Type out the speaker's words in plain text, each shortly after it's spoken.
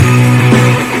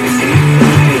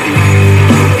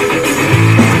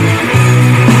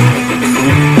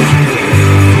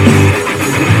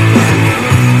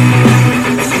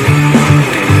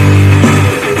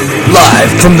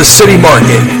from the city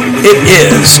market, it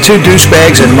is Two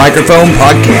Douchebags and Microphone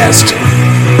Podcast.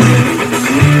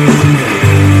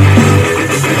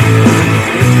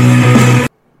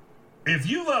 If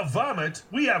you love vomit,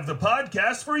 we have the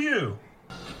podcast for you.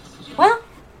 Well,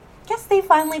 guess they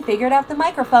finally figured out the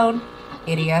microphone.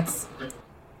 Idiots.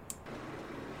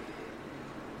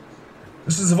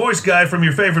 This is the voice guy from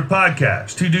your favorite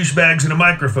podcast, Two Douchebags and a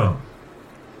Microphone.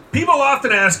 People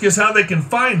often ask us how they can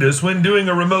find us when doing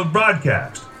a remote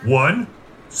broadcast. 1.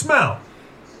 Smell.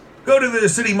 Go to the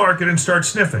city market and start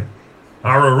sniffing.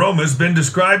 Our aroma has been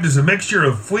described as a mixture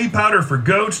of flea powder for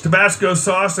goats, Tabasco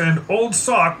sauce, and old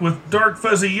sock with dark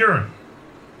fuzzy urine.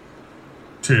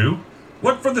 2.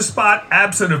 Look for the spot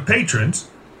absent of patrons.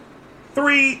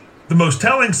 3. The most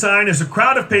telling sign is a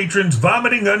crowd of patrons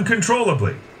vomiting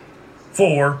uncontrollably.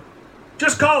 4.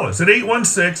 Just call us at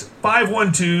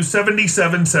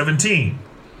 816-512-7717.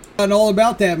 And all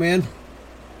about that, man.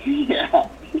 Yeah.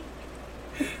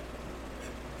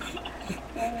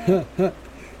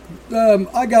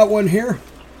 I got one here.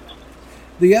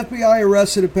 The FBI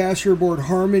arrested a passenger aboard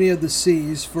Harmony of the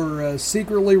Seas for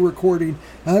secretly recording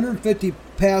 150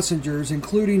 passengers,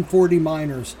 including 40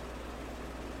 minors.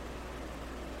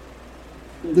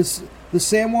 The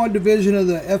San Juan division of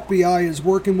the FBI is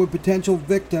working with potential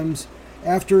victims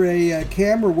after a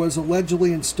camera was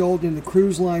allegedly installed in the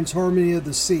cruise line's Harmony of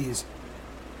the Seas.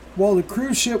 While the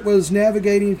cruise ship was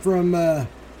navigating from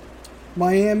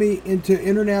Miami into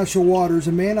international waters,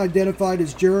 a man identified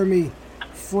as Jeremy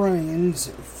Frias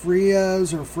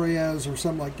or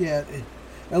something like that,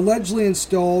 allegedly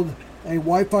installed a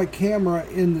Wi-Fi camera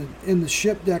in the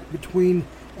ship deck between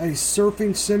a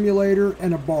surfing simulator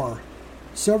and a bar.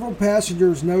 Several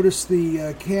passengers noticed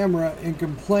the camera and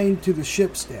complained to the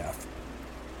ship staff.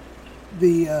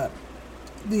 The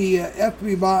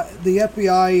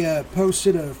FBI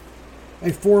posted a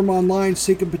form online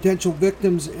seeking potential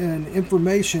victims and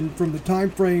information from the time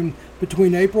frame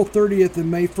between April 30th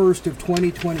and May 1st of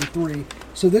 2023.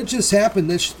 So that just happened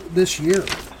this year.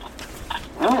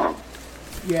 Oh.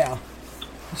 Yeah.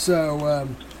 So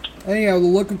anyhow, they're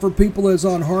looking for people that's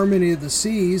on Harmony of the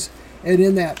Seas, and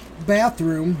in that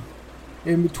bathroom,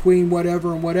 in between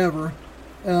whatever and whatever,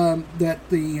 that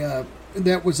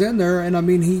was in there. And I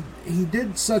mean, he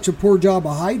did such a poor job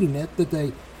of hiding it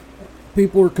that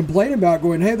people were complaining about,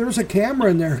 going, "Hey, there's a camera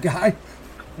in there, guy."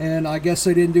 And I guess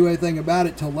they didn't do anything about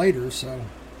it till later. So.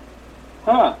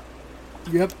 Huh.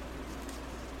 Yep.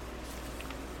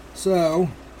 So,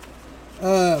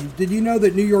 did you know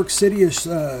that New York City is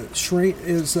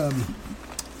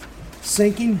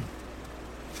sinking?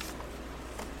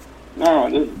 No,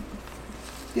 it isn't.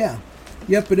 Yeah.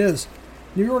 Yep, it is.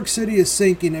 New York City is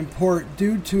sinking in part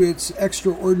due to its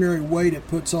extraordinary weight it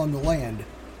puts on the land.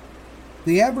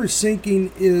 The average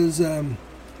sinking is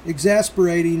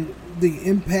exacerbating the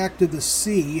impact of the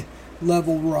sea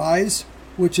level rise,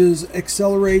 which is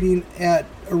accelerating at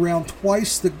around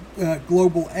twice the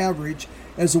global average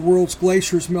as the world's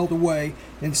glaciers melt away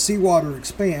and seawater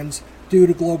expands due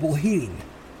to global heating.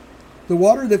 The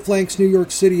water that flanks New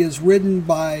York City has risen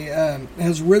by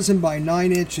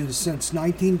 9 inches since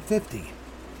 1950.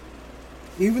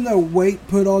 Even though weight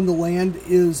put on the land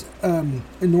is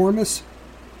enormous,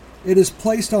 it is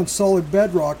placed on solid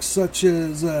bedrock such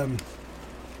as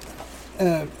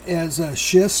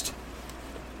schist.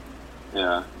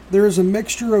 Yeah. There is a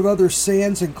mixture of other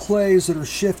sands and clays that are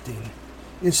shifting.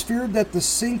 It's feared that the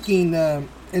sinking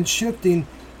and shifting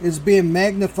is being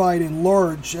magnified and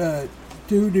large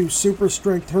due to super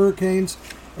strength hurricanes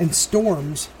and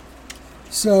storms.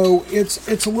 So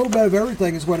it's a little bit of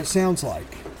everything is what it sounds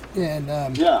like. And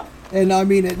Yeah. and I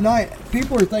mean, at night,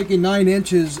 people are thinking 9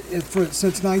 inches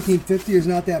since 1950 is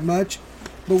not that much.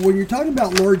 But when you're talking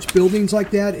about large buildings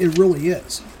like that, it really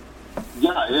is.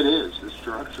 Yeah, it is. The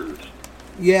structures.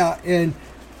 Yeah, and,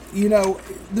 you know,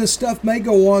 this stuff may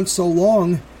go on so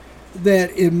long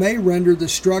that it may render the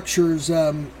structures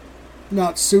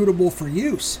not suitable for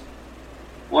use.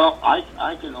 Well, I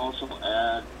can also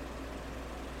add,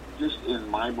 just in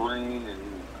my brain and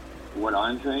what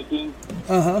I'm thinking,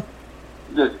 Uh-huh.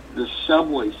 that the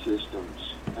subway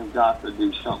systems have got to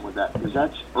do something with that, because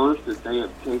that's earth that they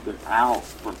have taken out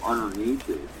from underneath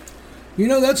it. You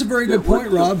know, that's a very good point,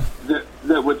 Rob.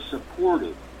 That would support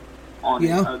it on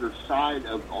Yeah. the other side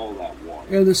of all that water.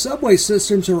 Yeah, the subway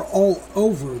systems are all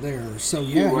over there, so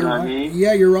See yeah, what you're I right. mean?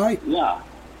 Yeah, you're right. Yeah.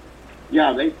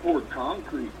 Yeah, they poured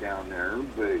concrete down there,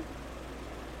 but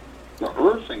the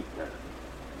earth ain't there.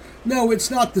 No,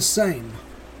 it's not the same.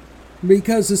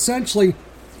 Because essentially,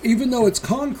 even though it's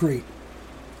concrete,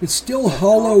 it's still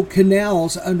hollow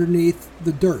canals underneath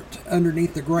the dirt,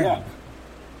 underneath the ground.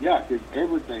 Yeah, because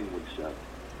everything would settle.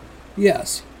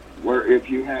 Yes. Where if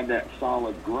you had that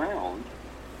solid ground,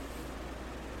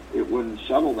 it wouldn't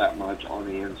settle that much on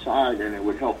the inside, and it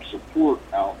would help support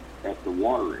out at the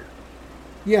water end.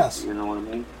 Yes. You know what I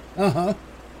mean? Uh-huh.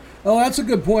 Oh, that's a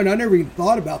good point. I never even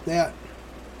thought about that.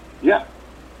 Yeah.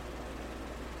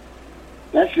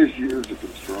 That's just years of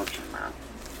construction, man.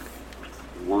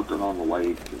 Working on the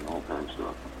lake and all kinds of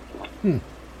stuff. So,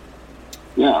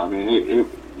 yeah, I mean,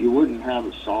 you wouldn't have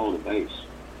a solid base.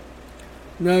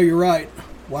 No, you're right.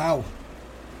 Wow.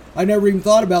 I never even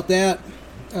thought about that.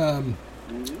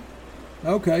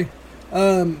 Okay.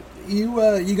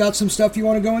 You got some stuff you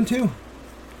want to go into?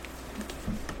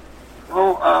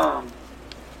 Well,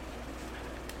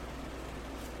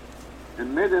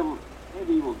 in medieval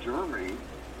Germany,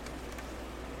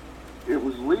 it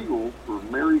was legal for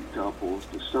married couples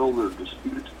to settle their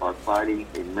disputes by fighting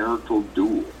a marital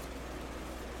duel.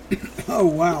 Oh,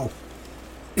 wow.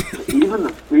 Even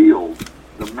the field,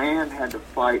 the man had to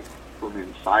fight from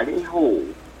inside a hole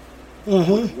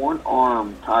with one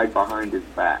arm tied behind his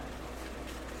back.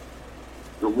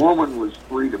 The woman was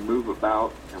free to move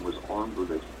about and was armed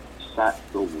with a sack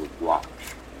filled with rocks.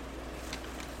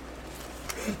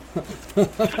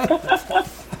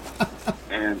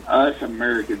 And us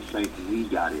Americans think we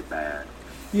got it bad.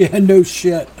 Yeah, no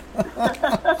shit.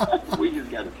 We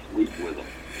just got to sleep with them.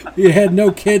 Yeah,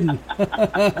 no kidding.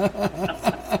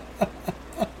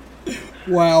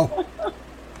 Wow.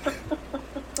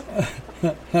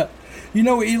 You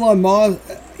know, Elon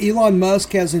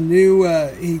Musk has a new,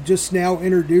 he just now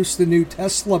introduced the new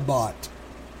Tesla bot.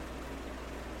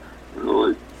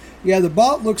 Really? Yeah, the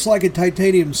bot looks like a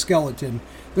titanium skeleton.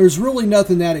 There's really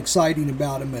nothing that exciting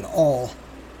about him at all.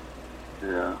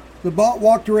 Yeah. The bot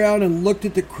walked around and looked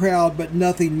at the crowd, but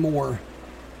nothing more.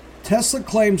 Tesla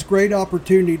claims great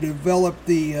opportunity to develop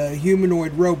the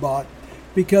humanoid robot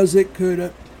because it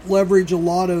could leverage a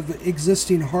lot of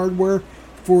existing hardware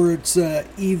for its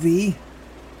EV.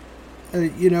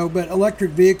 But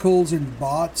electric vehicles and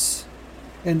bots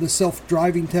and the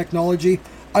self-driving technology,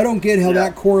 I don't get how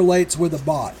that correlates with a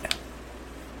bot.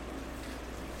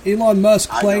 Elon Musk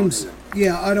claims,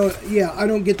 I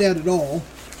don't get that at all.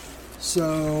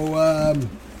 So,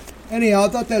 anyhow, I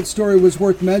thought that story was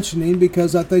worth mentioning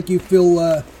because I think you feel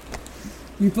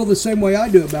the same way I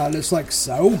do about it. It's like,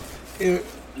 so?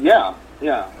 Yeah.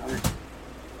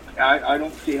 I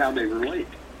don't see how they relate.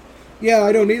 Yeah,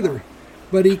 I don't either.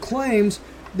 But he claims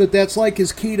that that's like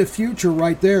his key to future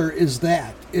right there is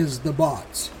the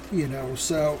bots.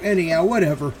 So anyhow,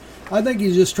 whatever. I think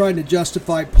he's just trying to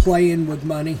justify playing with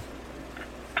money.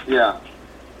 Yeah.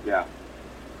 Yep.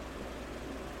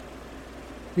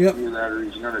 Either that or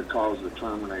he's going to cause the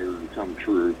Terminator to come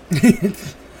true.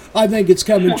 I think it's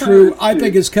coming true. I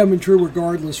think it's coming true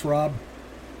regardless, Rob.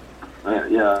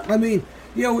 Yeah. I mean,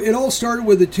 it all started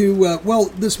with the two,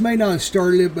 this may not have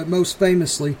started it, but most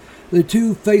famously, the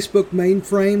two Facebook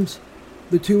mainframes,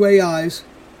 the two AIs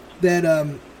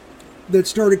that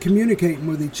started communicating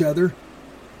with each other,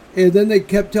 and then they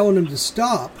kept telling them to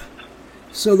stop,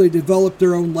 so they developed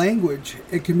their own language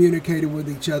and communicated with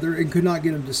each other and could not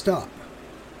get them to stop.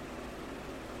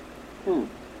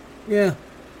 Yeah.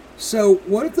 So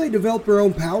what if they develop their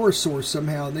own power source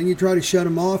somehow, and then you try to shut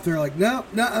them off, and they're like, no,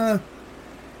 nuh-uh.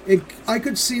 I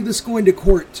could see this going to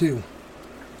court, too.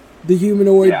 The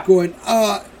humanoid going,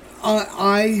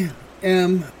 I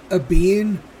am a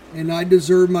being, and I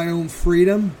deserve my own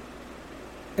freedom.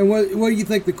 And what do you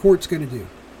think the court's going to do?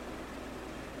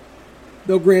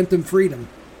 They'll grant them freedom.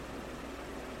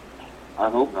 I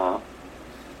hope not.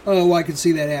 Oh, I can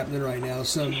see that happening right now.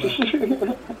 Some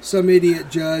idiot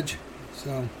judge.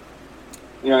 So.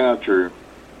 Yeah, true.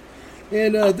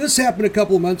 And this happened a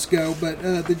couple of months ago, but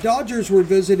the Dodgers were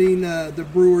visiting the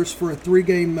Brewers for a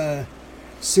 3-game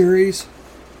series.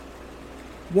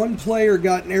 One player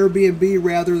got an Airbnb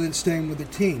rather than staying with the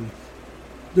team.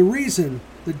 The reason,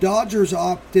 the Dodgers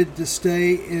opted to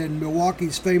stay in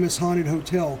Milwaukee's famous haunted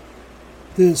hotel,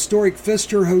 the historic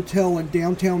Pfister Hotel in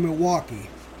downtown Milwaukee.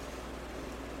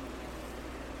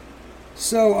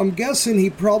 So I'm guessing he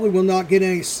probably will not get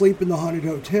any sleep in the haunted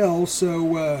hotel,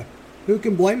 so who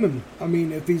can blame him? I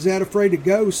mean, if he's that afraid of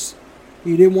ghosts,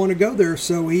 he didn't want to go there,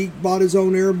 so he bought his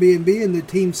own Airbnb and the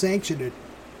team sanctioned it.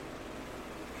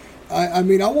 I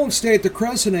mean, I won't stay at the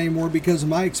Crescent anymore because of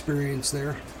my experience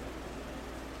there.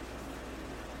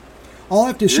 I'll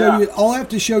have to show you. I'll have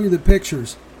to show you the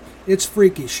pictures. It's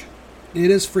freakish.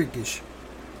 It is freakish.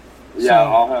 Yeah, so,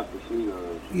 I'll have to see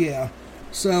those. Yeah,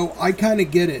 so I kind of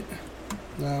get it.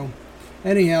 So,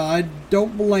 anyhow, I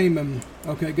don't blame him.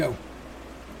 Okay, go.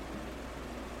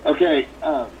 Okay,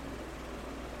 I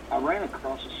ran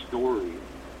across a story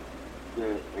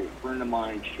that a friend of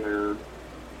mine shared.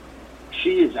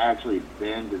 She has actually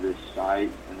been to this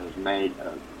site and has made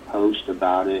a post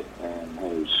about it and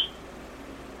has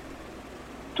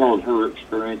told her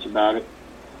experience about it.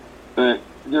 But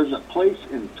there's a place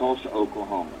in Tulsa,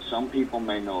 Oklahoma. Some people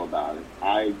may know about it.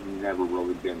 I've never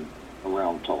really been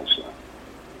around Tulsa.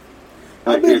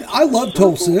 I love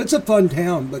Tulsa. It's a fun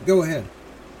town, but go ahead.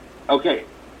 Okay,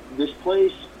 this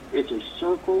place, it's a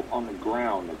circle on the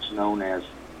ground that's known as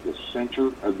the center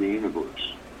of the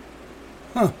universe.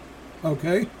 Huh.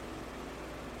 Okay.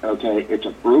 Okay, it's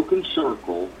a broken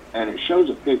circle, and it shows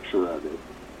a picture of it.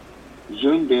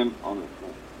 Zoomed in on the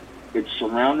front. It's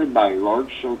surrounded by a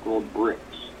large circle of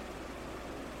bricks.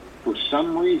 For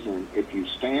some reason, if you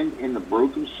stand in the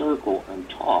broken circle and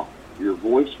talk, your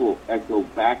voice will echo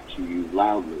back to you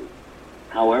loudly.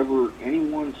 However,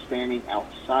 anyone standing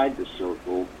outside the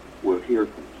circle will hear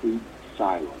complete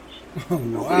silence. Oh,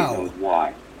 Nobody wow. knows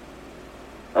why.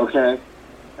 Okay?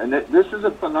 And this is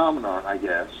a phenomenon, I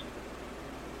guess.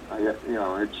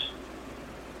 It's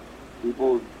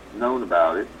people have known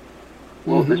about it.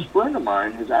 Well, this friend of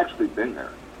mine has actually been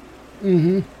there.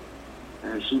 Mm-hmm.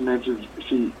 And she mentions,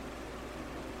 she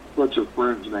puts her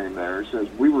friend's name there. It says,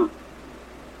 we were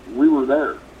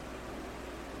there.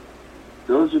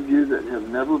 Those of you that have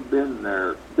never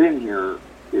been here,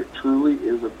 it truly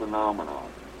is a phenomenon.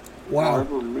 Wow.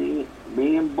 However, me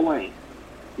and Blank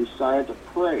decided to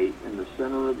pray in the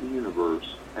center of the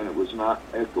universe, and it was not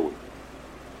echoing.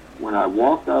 When I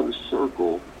walked out of the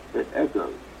circle, it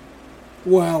echoed.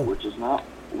 Wow. Which is not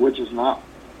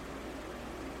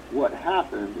what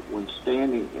happened when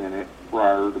standing in it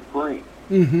prior to praying.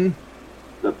 Mm-hmm.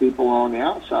 The people on the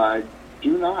outside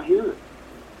do not hear it.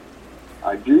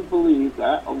 I do believe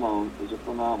that alone is a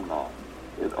phenomenon.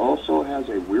 It also has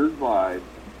a weird vibe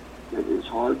that is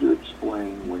hard to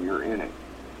explain when you're in it.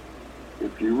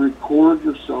 If you record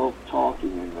yourself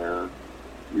talking in there,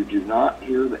 you do not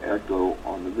hear the echo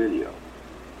on the video.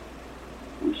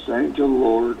 We sang to the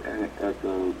Lord and it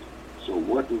echoed. So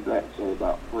what does that say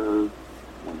about prayer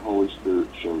when Holy Spirit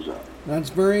shows up? That's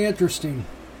very interesting.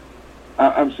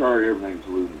 I'm sorry, everything's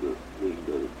leading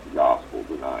to the gospel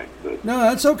tonight, but No,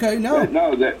 that's okay. No.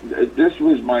 that this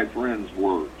was my friend's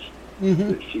words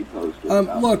that she posted.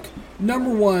 Look, number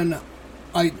one,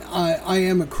 I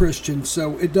am a Christian,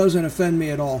 so it doesn't offend me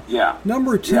at all. Yeah.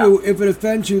 Number two, if it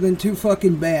offends you, then too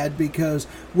fucking bad, because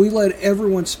we let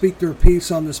everyone speak their piece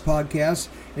on this podcast,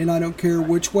 and I don't care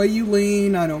which way you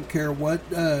lean. I don't care what,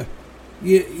 that's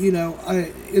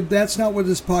not what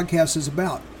this podcast is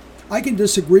about. I can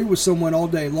disagree with someone all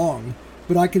day long,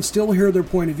 but I can still hear their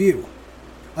point of view.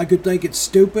 I could think it's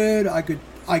stupid. I could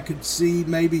see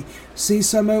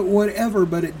some of it, whatever,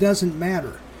 but it doesn't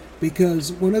matter.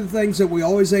 Because one of the things that we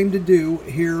always aim to do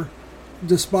here,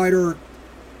 despite our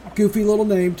goofy little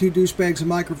name, Two Douchebags and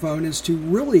Microphone, is to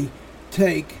really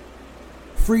take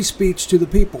free speech to the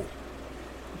people.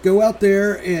 Go out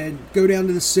there and go down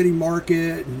to the city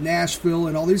market, Nashville,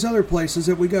 and all these other places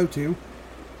that we go to,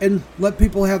 and let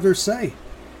people have their say,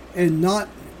 and not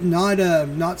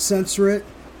censor it,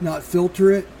 not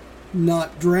filter it,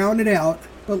 not drown it out,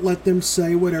 but let them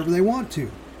say whatever they want to.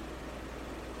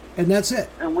 And that's it.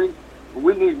 And we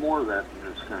need more of that in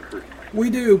this country.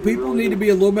 We do. People need to be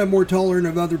a little bit more tolerant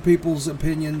of other people's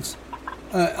opinions.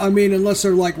 Unless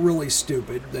they're like really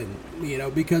stupid, then,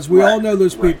 because we all know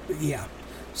those people. Yeah.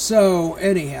 So,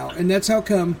 anyhow, and that's how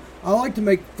come I like to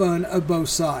make fun of both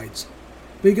sides.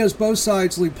 Because both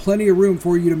sides leave plenty of room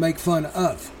for you to make fun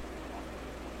of.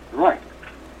 Right.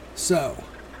 So,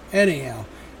 anyhow,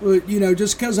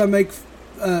 just because I make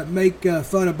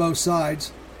fun of both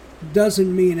sides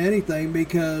doesn't mean anything,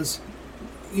 because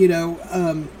there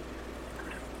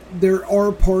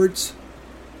are parts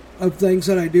of things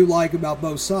that I do like about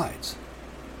both sides,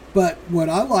 but what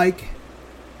I like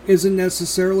isn't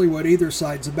necessarily what either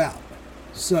side's about.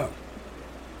 So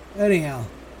anyhow,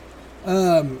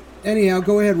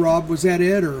 go ahead, Rob. Was that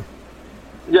it, or?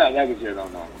 Yeah, that was it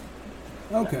on that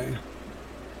one. Okay.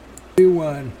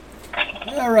 2-1.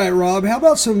 All right, Rob, how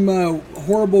about some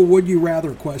horrible would you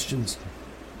rather questions?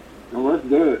 Well, let's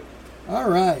do it. All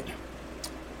right.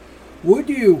 Would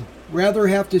you rather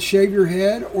have to shave your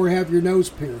head or have your nose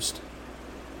pierced?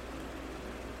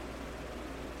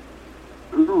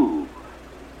 Ooh.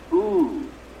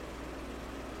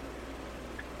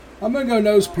 I'm going to go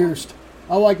nose pierced.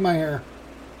 I like my hair.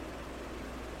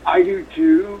 I do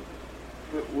too,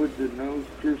 but would the nose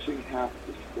piercing have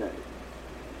to stay?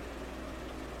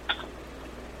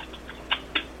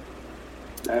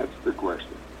 That's the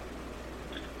question.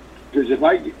 Because if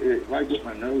I get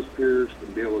my nose pierced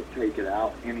and be able to take it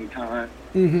out anytime,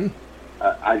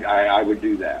 I would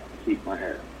do that. keep my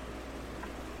hair.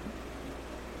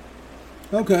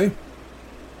 Okay.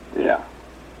 Yeah.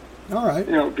 All right.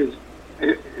 You know, because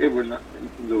it would not,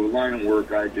 the line of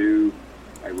work I do,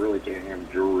 I really can't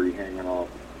have jewelry hanging off,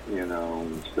 you know,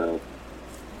 and stuff.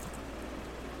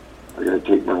 I gotta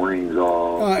take my rings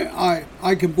off.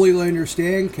 I completely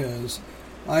understand, because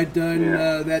I've done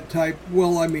that type,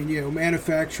 well, I mean, you know,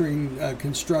 manufacturing,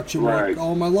 construction work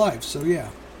all my life, so yeah.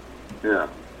 Yeah.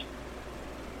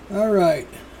 All right.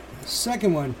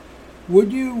 Second one.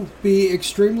 Would you rather be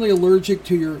extremely allergic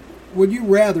to your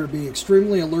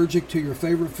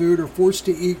favorite food, or forced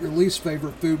to eat your least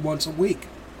favorite food once a week?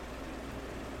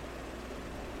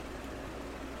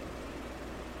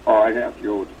 Oh, I'd have to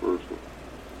go with the first one.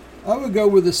 I would go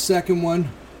with the second one.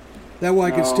 That way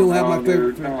I can still have my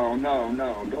favorite food.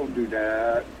 No, don't do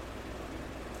that.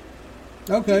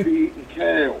 Okay. You'd be eating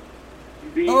kale.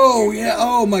 Yeah.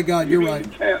 Oh, my God, you're right.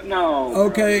 No.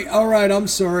 Okay, all right, I'm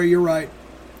sorry. You're right.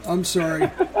 I'm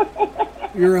sorry.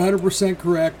 You're 100%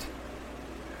 correct.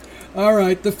 All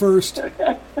right, the first. Sorry,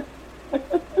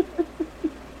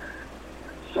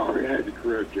 I had to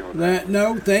correct you on that.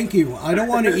 No, thank you. I don't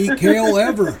want to eat kale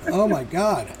ever. Oh, my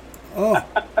God. Oh.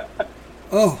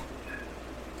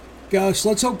 Gosh,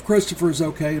 let's hope Christopher's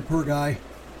okay, the poor guy.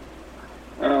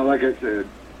 Like I said,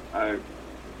 I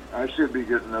should be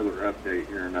getting another update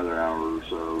here in another hour or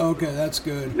so. Okay, that's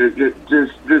good.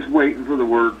 Just waiting for the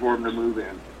word for him to move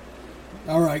in.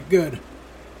 All right, good.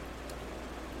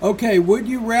 Okay, would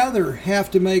you rather have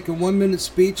to make a 1-minute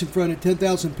speech in front of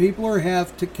 10,000 people, or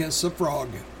have to kiss a frog?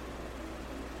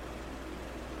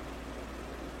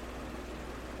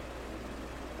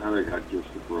 I think I'd kiss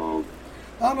the frog.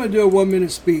 I'm going to do a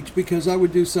 1-minute speech, because I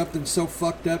would do something so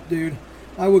fucked up, dude.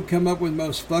 I would come up with the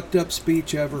most fucked up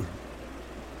speech ever.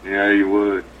 Yeah, you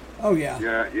would. Oh, yeah.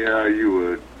 Yeah, you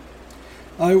would.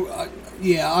 I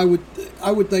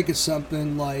would think of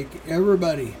something like,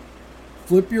 everybody,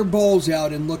 flip your balls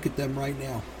out and look at them right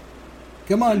now.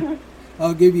 Come on.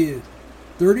 I'll give you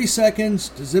 30 seconds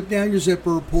to zip down your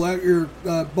zipper, pull out your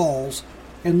balls,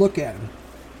 and look at them.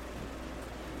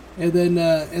 And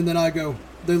then I go,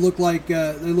 they look like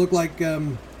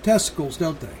testicles,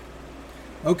 don't they?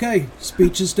 Okay,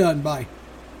 speech is done. Bye.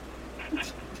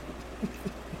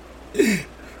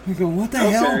 I go, what the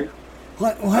hell?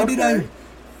 Why did I?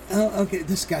 Oh, okay,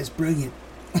 this guy's brilliant.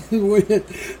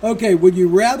 Okay, would you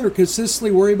rather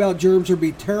consistently worry about germs, or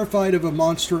be terrified of a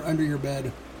monster under your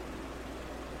bed?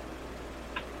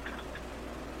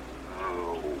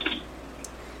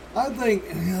 I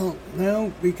think,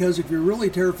 no, because if you're really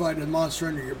terrified of a monster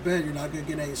under your bed, you're not going to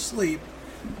get any sleep.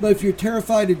 But if you're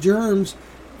terrified of germs,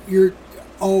 you're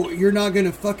not going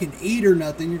to fucking eat or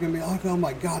nothing. You're going to be like, oh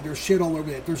my God, there's shit all over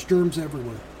that. There's germs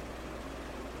everywhere.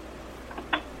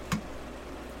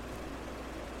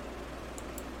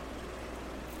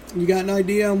 You got an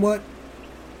idea on what?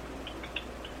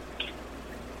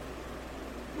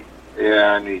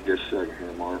 Yeah, I need just a second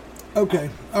here, Mark. Okay.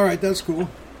 All right, that's cool.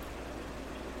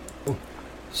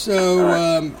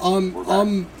 So,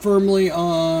 I'm firmly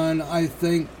on, I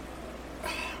think,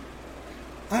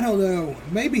 I don't know,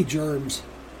 maybe germs.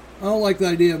 I don't like the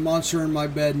idea of monster in my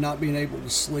bed not being able to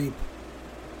sleep.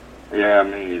 Yeah,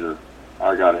 me either.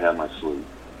 I gotta have my sleep.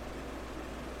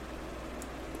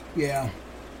 Yeah.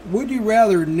 Would you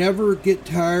rather never get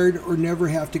tired, or never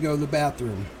have to go to the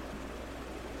bathroom?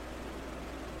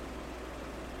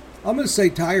 I'm going to say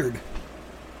tired.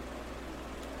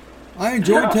 I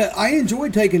enjoy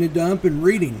taking a dump and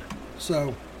reading,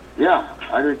 so. Yeah,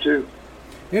 I do too.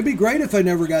 It'd be great if I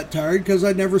never got tired, because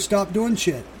I'd never stop doing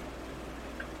shit.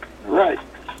 Right.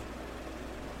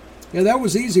 Yeah, that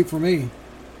was easy for me.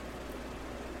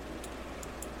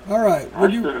 All right.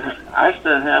 I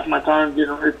spent half my time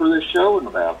getting ready for this show in the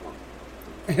bathroom.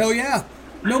 Hell yeah.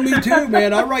 No, me too,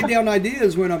 man. I write down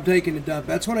ideas when I'm taking a dump.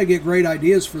 That's when I get great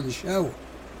ideas for the show.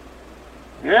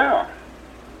 Yeah.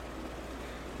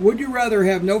 Would you rather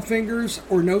have no fingers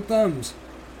or no thumbs?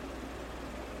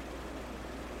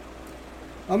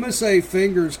 I'm going to say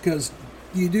fingers, because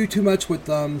you do too much with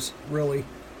thumbs, really.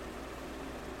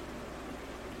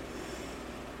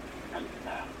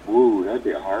 Ooh, that'd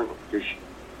be a hard one, because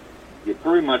you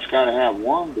pretty much got to have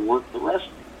one to work the rest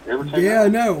of everything. Yeah, I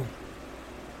know.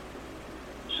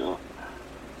 So,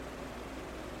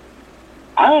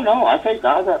 I don't know. I think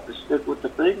I'd have to stick with the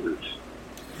fingers.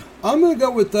 I'm going to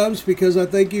go with thumbs, because I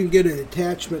think you can get an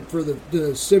attachment for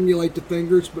to simulate the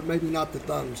fingers, but maybe not the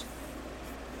thumbs.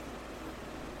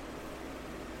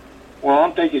 Well,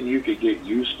 I'm thinking you could get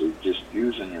used to just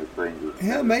using your fingers.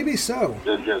 Yeah, maybe so.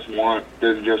 Than just one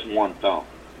thumb.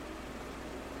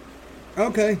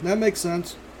 Okay, that makes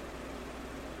sense.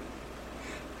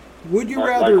 Would you Like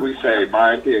rather... we say,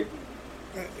 my opinion.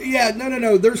 Yeah,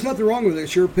 no. There's nothing wrong with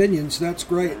this. Your opinions. That's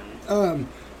great.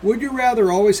 Would you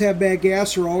rather always have bad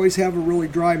gas or always have a really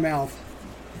dry mouth?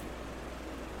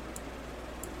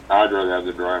 I'd rather have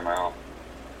the dry mouth.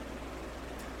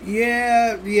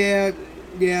 Yeah,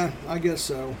 I guess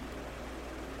so.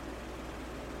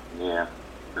 Yeah.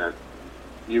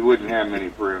 You wouldn't have many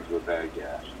friends with bad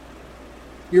gas.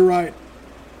 You're right.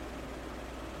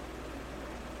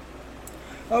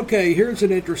 Okay, here's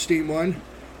an interesting one.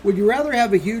 Would you rather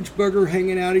have a huge booger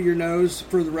hanging out of your nose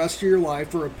for the rest of your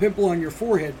life or a pimple on your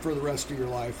forehead for the rest of your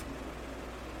life?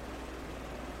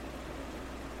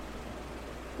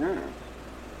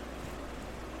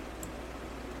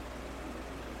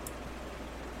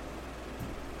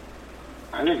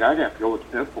 I think I'd have to go with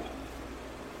the pimple.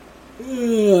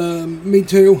 Me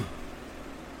too.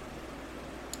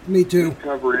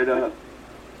 Cover it up.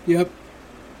 Yep.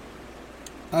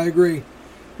 I agree.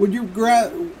 Would you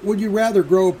rather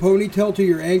grow a ponytail to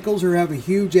your ankles or have a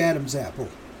huge Adam's apple?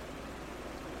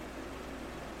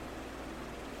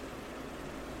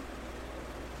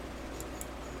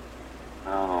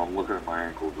 Oh, I'm looking at my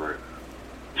ankles right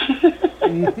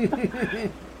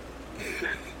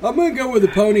I'm going to go with a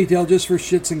ponytail just for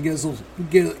shits and giggles.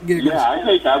 Yeah, I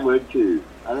think I would too.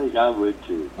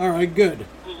 All right, good.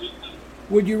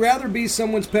 Would you rather be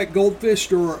someone's pet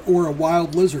goldfish or a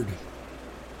wild lizard?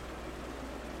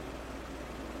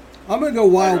 I'm going to go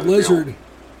wild lizard.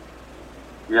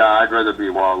 Yeah, I'd rather be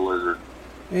a wild lizard.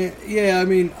 Yeah, I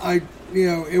mean,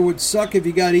 it would suck if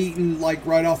you got eaten like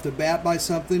right off the bat by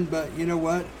something, but you know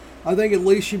what? I think at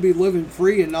least you'd be living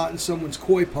free and not in someone's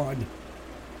koi pond.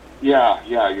 Yeah,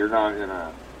 you're not in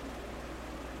a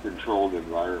controlled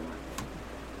environment.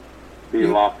 Be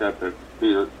locked up in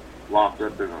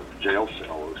a jail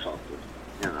cell or something,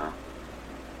 you know.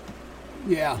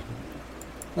 Yeah.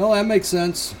 Well, that makes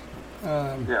sense.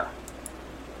 Yeah.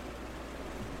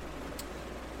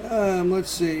 Let's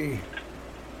see.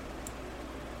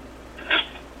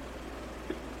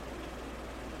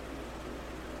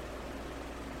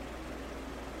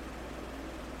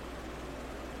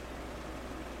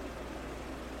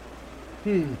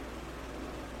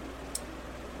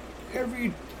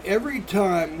 Every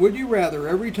time, would you rather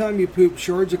every time you poop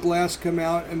shards of glass come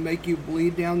out and make you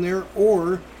bleed down there,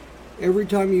 or every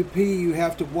time you pee you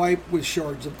have to wipe with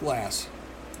shards of glass?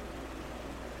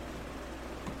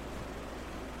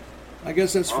 I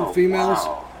guess that's for females.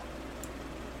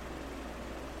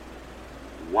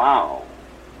 Wow.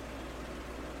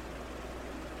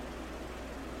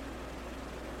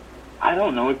 I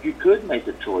don't know if you could make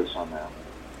a choice on that.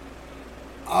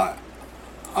 I'm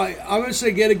going to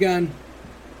say get a gun.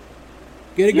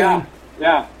 Get a gun.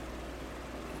 Yeah.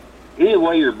 Either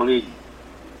way, you're bleeding.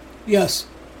 Yes.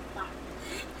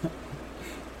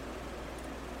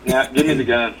 Yeah, give me the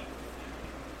gun.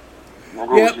 I'll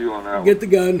go with you on that one. Get the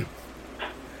gun.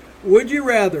 Would you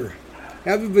rather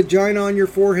have a vagina on your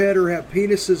forehead or have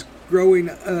penises going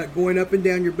up and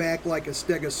down your back like a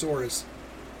stegosaurus?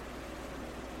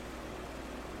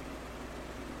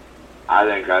 I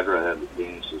think I'd rather have the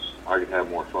penises. I could have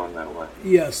more fun that way.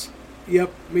 Yes.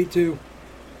 Yep, me too.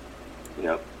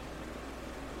 Yep.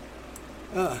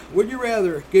 Would you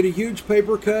rather get a huge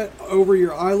paper cut over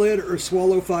your eyelid or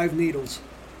swallow 5 needles?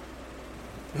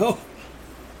 Oh,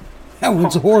 that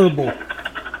one's horrible.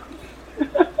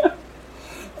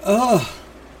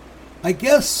 I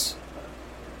guess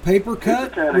paper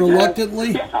cut,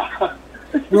 reluctantly.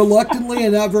 Reluctantly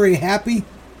and not very happy.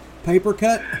 Paper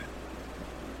cut.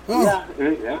 Oh.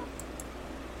 Yeah.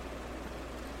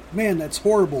 Man, that's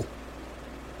horrible.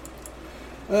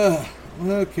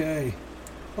 Okay.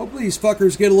 Hopefully these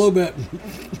fuckers get a little bit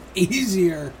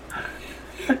easier.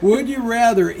 Would you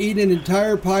rather eat an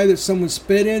entire pie that someone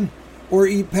spit in or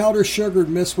eat powdered sugar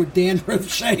mixed with dandruff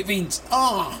shavings?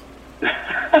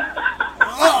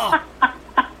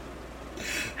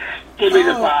 Give me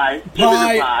the pie. Give me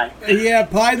the pie. Yeah,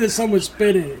 pie that someone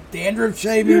spit in. Dandruff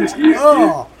shavings.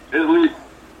 Oh.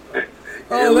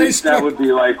 At least that would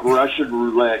be like Russian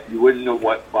roulette. You wouldn't know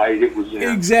what fight it was in.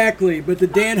 Exactly, but the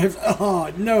dandruff.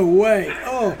 Oh, no way.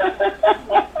 Oh.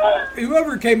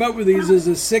 Whoever came up with these is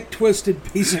a sick, twisted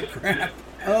piece of crap.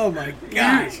 Oh my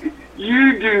gosh.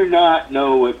 You do not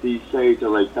know what these say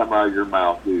till they come out of your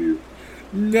mouth, do you?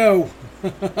 No.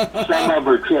 Some of them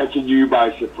are catching you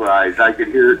by surprise. I could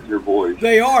hear it in your voice.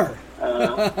 They are.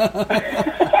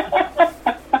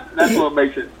 That's what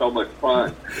makes it so much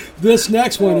fun. This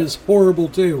next one is horrible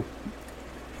too.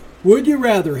 Would you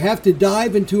rather have to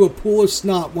dive into a pool of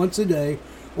snot once a day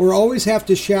or always have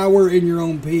to shower in your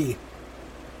own pee?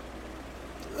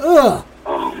 Ugh.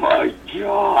 Oh my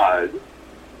God.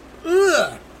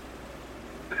 Ugh.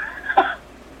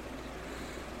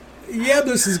 Yeah,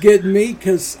 this is getting me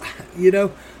because,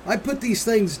 I put these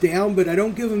things down, but I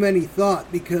don't give them any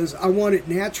thought because I want it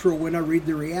natural when I read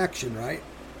the reaction, right?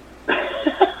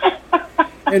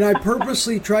 And I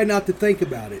purposely try not to think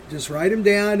about it. Just write them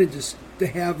down and just to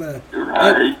have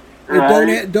Right.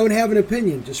 don't have an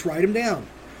opinion. Just write them down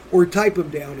or type them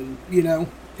down,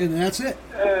 and that's it.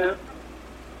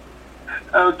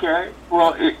 Okay.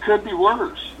 Well, it could be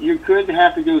worse. You could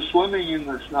have to go swimming in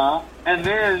the snot and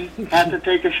then have to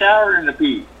take a shower in the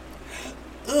pee.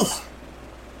 Ugh.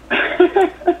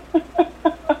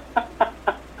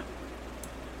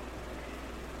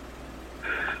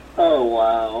 Oh,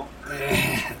 wow.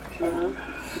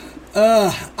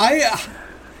 I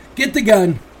get the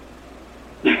gun.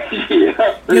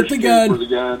 Yeah, Get the gun. For the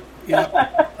gun. Yep.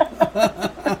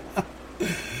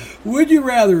 Would you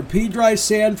rather pee dry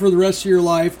sand for the rest of your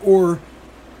life or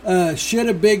shit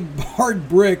a big hard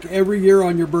brick every year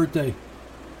on your birthday?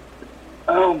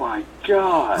 Oh, my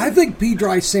God. I think pee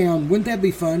dry sand. Wouldn't that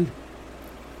be fun?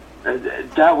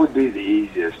 That would be the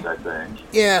easiest, I think.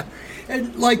 Yeah.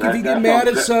 And if you get mad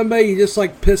at somebody, you just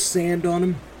piss sand on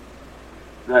them.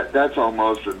 That's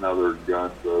almost another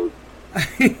gun vote.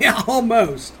 Yeah,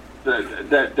 almost.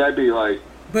 That'd be like.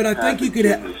 But I think you could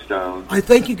have. I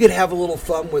think you could have a little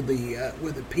fun with the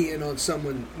peeing on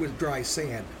someone with dry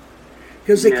sand,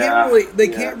 because they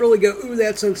can't really go, ooh,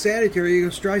 that's unsanitary. You go,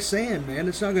 it's dry sand, man.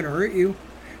 It's not going to hurt you.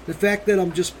 The fact that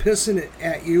I'm just pissing it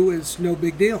at you is no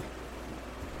big deal.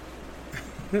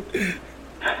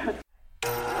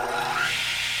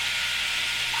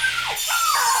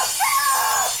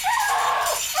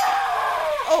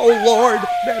 Oh, Lord,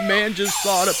 that man just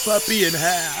sawed a puppy in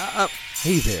half.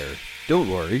 Hey there, don't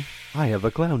worry, I have a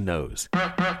clown nose.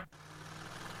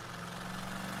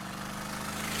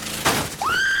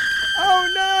 Oh,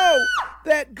 no!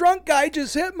 That drunk guy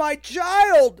just hit my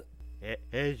child!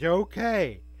 It's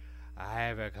okay. I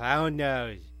have a clown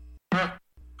nose.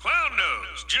 Clown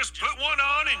nose. Just put one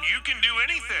on and you can do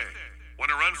anything. Want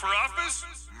to run for office?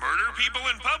 Murder people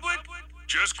in public?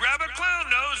 Just grab a clown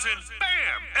nose and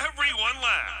bam! Everyone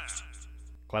laughs.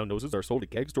 Clown noses are sold at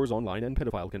gag stores, online, and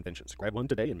pedophile conventions. Grab one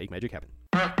today and make magic happen.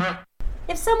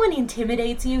 If someone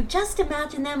intimidates you, just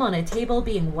imagine them on a table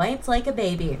being wiped like a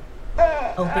baby.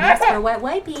 Openings for wet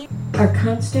wipey. Our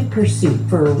constant pursuit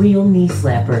for a real knee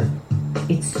slapper.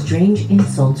 It's strange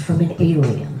insults from an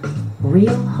alien.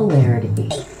 Real hilarity.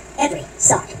 Every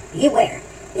sock you wear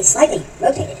is slightly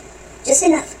rotated, just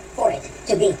enough for it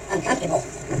to be uncomfortable.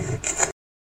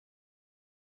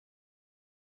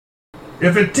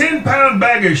 If a 10-pound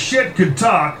bag of shit could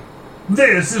talk,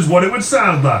 this is what it would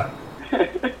sound like.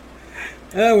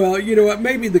 Oh, well, you know what?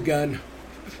 Maybe the gun.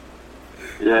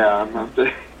 Yeah, I'm not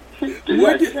there.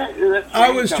 I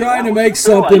was trying to make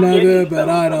something of it, but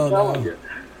I don't know.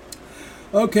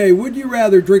 Okay, would you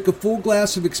rather drink a full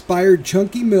glass of expired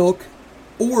chunky milk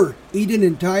or eat an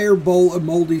entire bowl of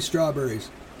moldy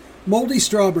strawberries? Moldy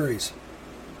strawberries.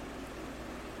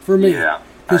 For me. Yeah.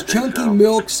 Because chunky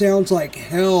milk sounds like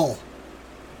hell.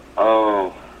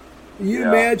 Oh. You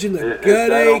imagine the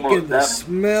gut ache and the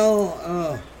smell.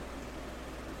 Oh.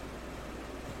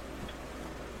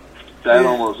 That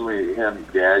almost made me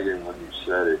gagging when you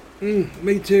said it.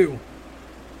 Me too.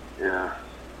 Yeah.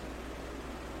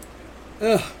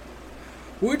 Ugh.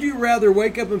 Would you rather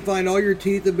wake up and find all your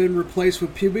teeth have been replaced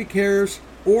with pubic hairs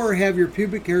or have your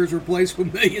pubic hairs replaced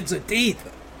with millions of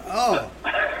teeth? Oh.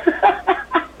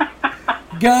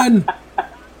 Gun.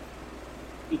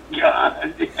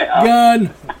 God, yeah.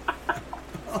 Gun.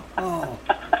 Oh.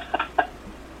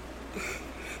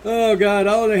 Oh, God.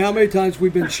 I don't know how many times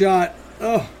we've been shot.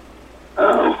 Oh.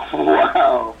 Oh,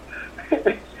 wow.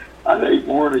 I think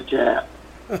more than a cat.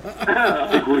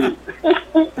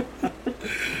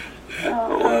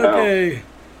 Okay.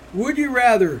 Would you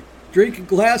rather drink a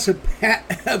glass of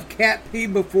cat pee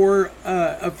before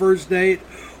a first date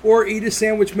or eat a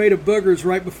sandwich made of boogers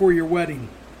right before your wedding?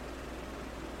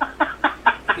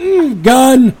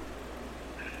 Gun.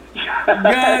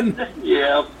 Gun.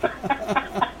 Yep.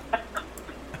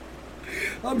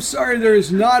 I'm sorry, there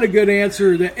is not a good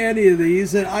answer to any of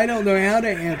these, and I don't know how to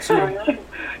answer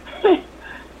them.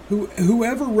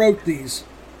 Whoever wrote these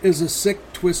is a sick,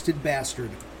 twisted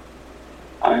bastard.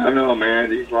 I don't know,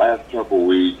 man. These last couple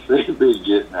weeks, they've been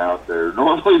getting out there.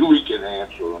 Normally we can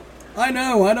answer them. I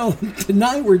know.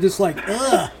 Tonight we're just like,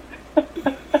 ugh.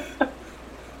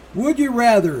 Would you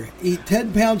rather eat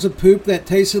 10 pounds of poop that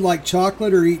tasted like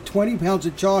chocolate or eat 20 pounds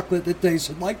of chocolate that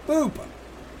tasted like poop?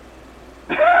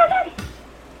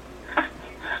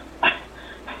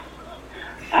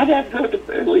 I'd have to go with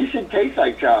at least it tastes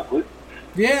like chocolate.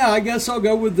 Yeah, I guess I'll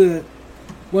go with the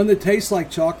one that tastes like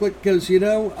chocolate because,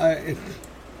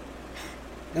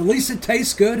 At least it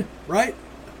tastes good, right?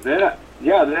 Then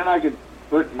I could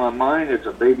put in my mind it's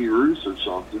a Baby Ruth or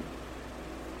something,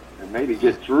 and maybe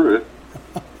get through it.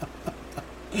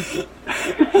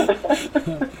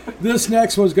 This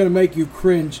next one's going to make you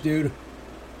cringe, dude.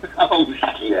 Oh,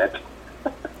 shit.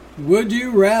 Would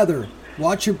you rather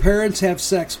watch your parents have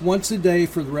sex once a day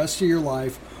for the rest of your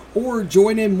life, or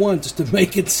join in once to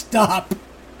make it stop?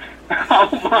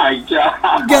 Oh, my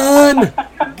God. Gun!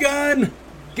 Gun!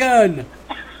 Gun!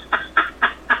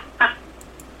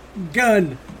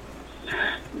 Gun!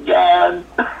 Gun!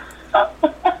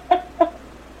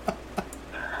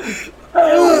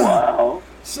 Oh, wow.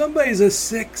 Somebody's a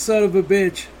sick son of a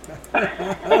bitch.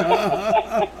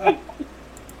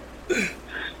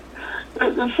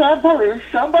 The sad part is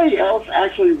somebody else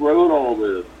actually wrote all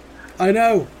this. I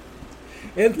know.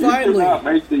 And finally, you cannot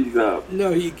make these up.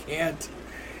 No, you can't.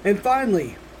 And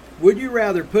finally, would you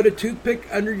rather put a toothpick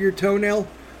under your toenail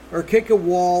or kick a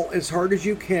wall as hard as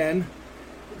you can,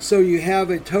 so you have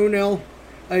a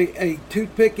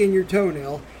toothpick in your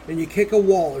toenail, and you kick a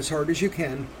wall as hard as you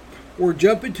can, or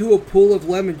jump into a pool of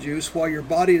lemon juice while your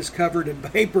body is covered in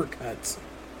paper cuts?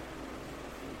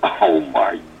 Oh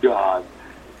my God.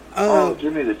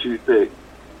 Give me the toothpick.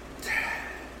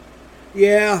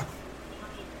 Yeah,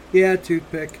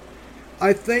 toothpick.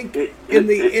 I think in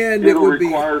the end it would be...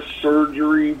 It'll require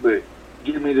surgery, but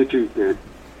give me the toothpick.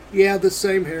 Yeah, the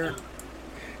same here.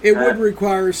 It would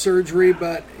require surgery,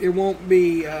 but it won't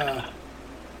be as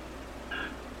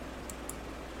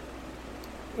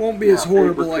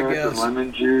horrible, I guess.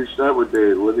 Lemon juice, that would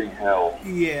be living hell.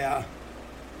 Yeah.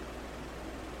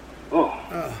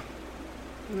 Oh.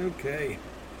 Okay.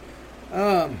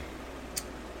 Let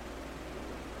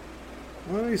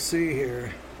me see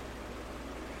here.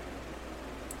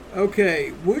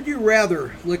 Okay, would you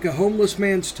rather lick a homeless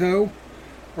man's toe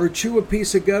or chew a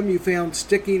piece of gum you found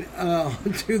sticking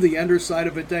to the underside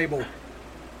of a table?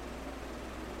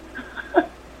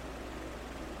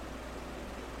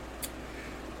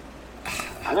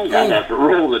 I think I'd have to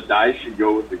roll the dice and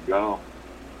go with the gum.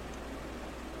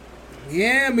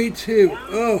 Yeah, me too.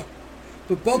 Oh,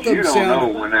 but both of them sound... You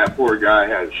don't know when that poor guy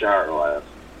had a shower last.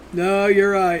 No,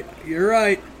 you're right. You're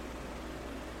right.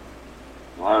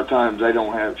 A lot of times they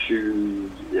don't have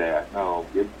shoes. Yeah, no.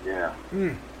 Yeah.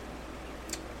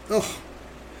 Ugh.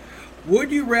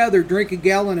 Would you rather drink a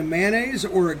gallon of mayonnaise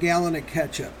or a gallon of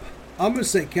ketchup? I'm going to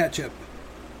say ketchup.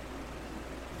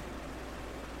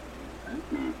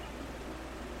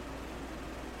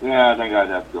 Yeah, I think I'd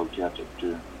have to go ketchup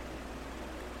too.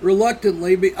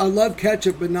 Reluctantly, I love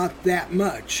ketchup, but not that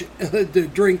much to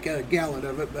drink a gallon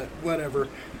of it, but whatever.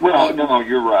 Well, no,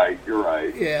 you're right.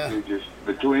 Yeah. You're just,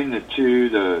 between the two,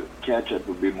 the ketchup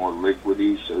would be more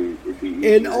liquidy, so it'd be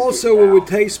easier. And also, it would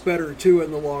taste better, too,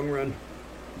 in the long run.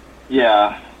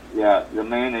 Yeah, the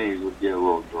mayonnaise would get a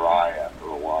little dry after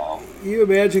a while. You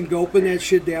imagine gulping that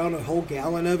shit down, a whole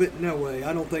gallon of it? No way.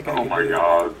 I don't think I could do it. Oh, my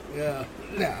God. Yeah,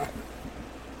 no.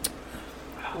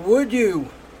 Would you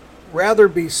rather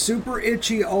be super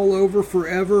itchy all over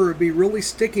forever or be really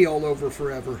sticky all over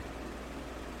forever?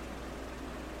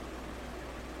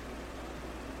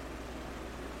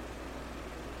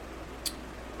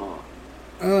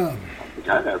 I think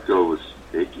I'd have to go with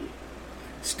sticky.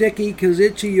 Sticky, because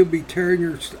itchy, you'll be tearing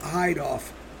your hide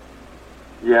off.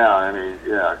 Yeah, I mean,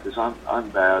 yeah, because I'm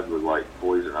bad with, like,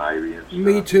 poison ivy and stuff.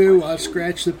 Me too. I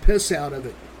scratch the piss out of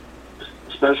it.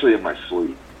 Especially in my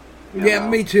sleep. Yeah,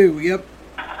 me too. Yep.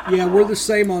 Yeah, we're the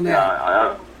same on that.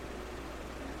 I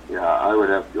would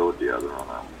have to go with the other on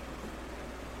that one.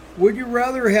 Would you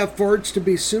rather have farts to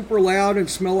be super loud and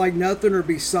smell like nothing or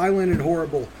be silent and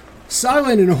horrible?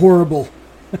 Silent and horrible.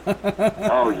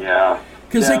 Oh, yeah.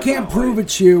 Because they can't prove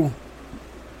it's you.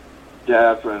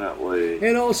 Definitely.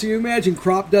 And also, you imagine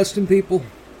crop dusting people?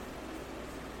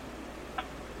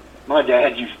 My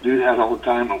dad used to do that all the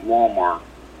time at Walmart.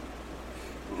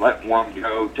 Let one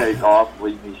go, take off,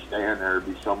 leave me stand there.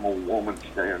 Be some old woman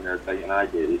standing there thinking I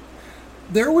did it.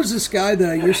 There was this guy that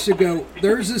I used to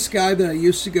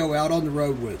go out on the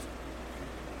road with.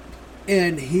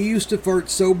 And he used to fart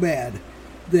so bad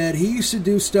that he used to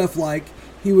do stuff like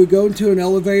he would go into an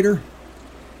elevator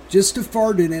just to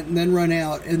fart in it and then run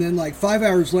out. And then like 5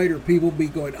 hours later, people would be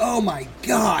going, "Oh my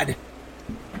God."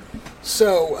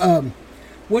 So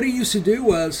what he used to do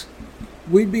was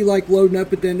we'd be like loading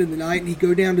up at the end of the night and he'd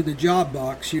go down to the job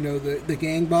box, the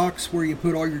gang box where you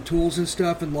put all your tools and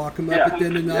stuff and lock them up at the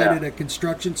end of the night at a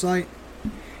construction site.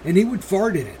 And he would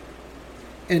fart in it.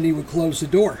 And he would close the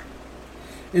door.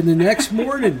 And the next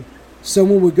morning,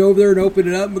 someone would go over there and open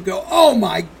it up and would go, "Oh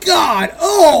my God,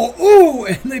 oh, ooh,"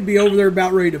 and they'd be over there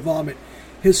about ready to vomit.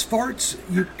 His farts,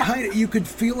 you could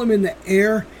feel them in the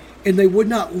air, and they would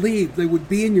not leave. They would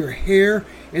be in your hair,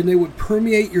 and they would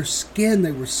permeate your skin.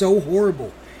 They were so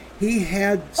horrible. He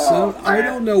had some, I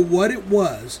don't know what it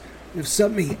was. If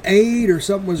something he ate or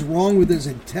something was wrong with his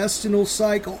intestinal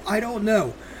cycle, I don't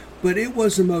know. But it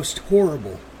was the most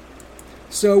horrible.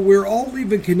 So we're all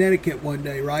leaving Connecticut one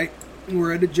day, right?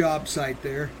 We're at a job site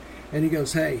there. And he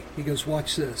goes, hey,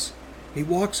 watch this. He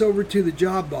walks over to the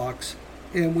job box,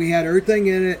 and we had everything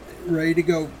in it ready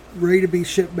to be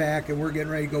shipped back, and we're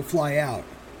getting ready to go fly out.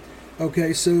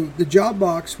 Okay, so the job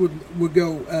box would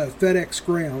go FedEx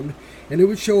ground, and it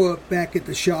would show up back at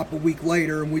the shop a week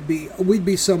later, and we'd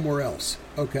be somewhere else.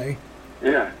 Okay.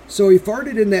 Yeah. So he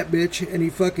farted in that bitch, and he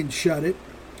fucking shut it,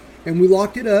 and we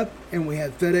locked it up, and we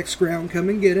had FedEx ground come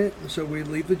and get it. So we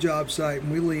leave the job site,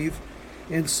 and we leave,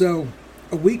 and so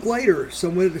a week later,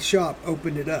 someone at the shop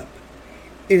opened it up,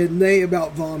 and they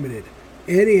about vomited.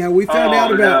 Anyhow, we found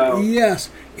out about, yes,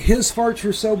 his farts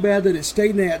were so bad that it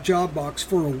stayed in that job box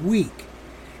for a week.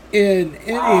 And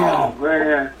anyhow,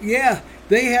 yeah,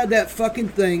 they had that fucking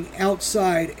thing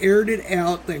outside, aired it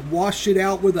out, they washed it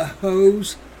out with a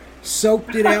hose,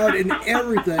 soaked it out and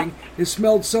everything. It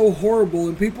smelled so horrible,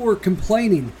 and people were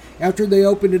complaining after they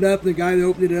opened it up. The guy that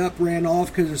opened it up ran off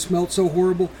because it smelled so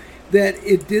horrible that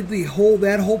it did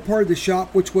that whole part of the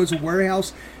shop, which was a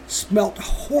warehouse, smelled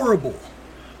horrible.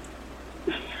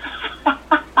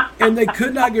 And they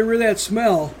could not get rid of that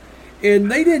smell,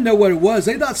 and they didn't know what it was.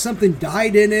 They thought something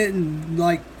died in it, and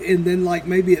then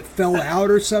maybe it fell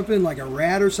out or something, like a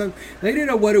rat or something. They didn't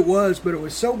know what it was, but it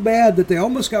was so bad that they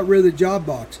almost got rid of the job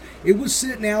box. It was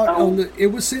sitting out in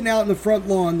the front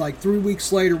lawn like 3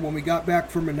 weeks later when we got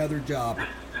back from another job.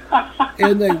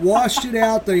 And they washed it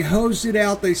out, they hosed it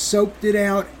out, they soaked it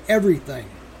out, everything.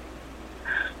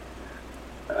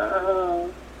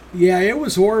 Yeah, it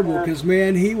was horrible because,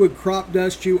 man, he would crop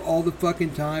dust you all the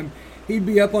fucking time. He'd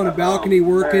be up on a balcony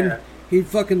working. He'd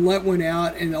fucking let one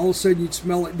out, and all of a sudden you'd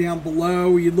smell it down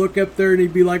below. You'd look up there, and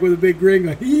he'd be like with a big grin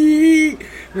going, hee.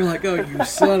 We're like, oh, you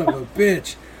son of a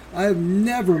bitch. I have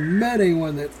never met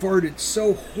anyone that farted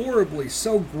so horribly,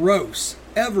 so gross,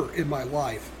 ever in my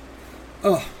life.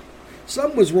 Ugh.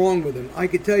 Something was wrong with him, I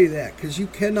could tell you that, because you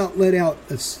cannot let out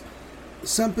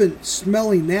something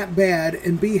smelling that bad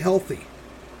and be healthy.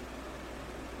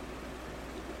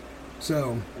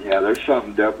 So yeah, there's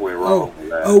something definitely wrong with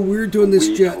that. We were doing this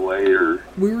job later.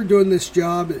 We were doing this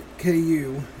job at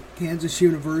KU, Kansas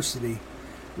University,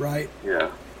 right? Yeah.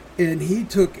 And he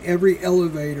took every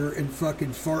elevator and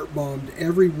fucking fart bombed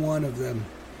every one of them.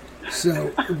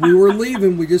 So we were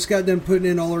leaving. We just got done putting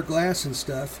in all our glass and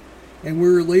stuff, and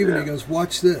we were leaving. He goes,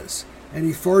 "Watch this," and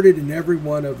he farted in every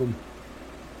one of them.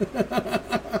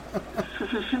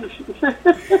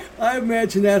 I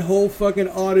imagine that whole fucking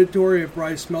auditorium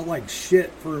probably smelled like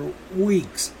shit for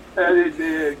weeks. And it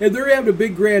did. And they're having a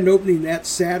big grand opening that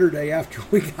Saturday after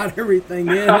we got everything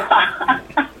in.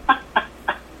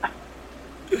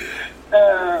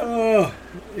 Oh,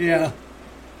 yeah.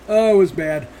 Oh, it was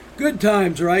bad. Good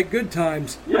times, right? Good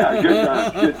times. Yeah, good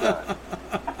times. Good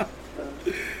times.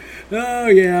 Oh,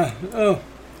 yeah. Oh,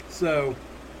 so...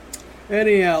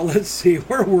 Anyhow, let's see.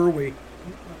 Where were we?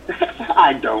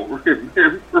 I don't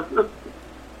remember. That's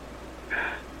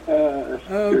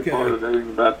the good part of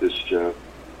everything about this show.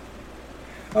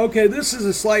 Okay, this is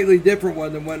a slightly different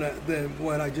one than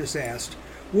what I just asked.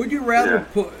 Would you rather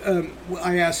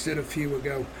I asked it a few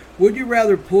ago. Would you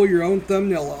rather pull your own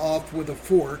thumbnail off with a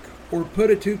fork or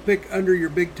put a toothpick under your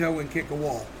big toe and kick a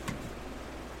wall?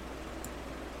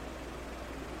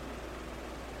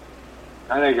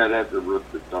 I think I'd have to rip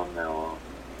the thumbnail off.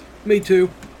 Me too.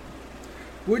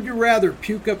 Would you rather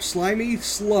puke up slimy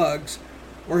slugs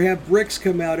or have bricks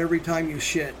come out every time you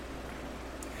shit?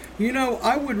 You know,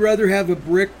 I would rather have a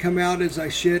brick come out as I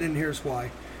shit, and here's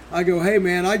why. I go, hey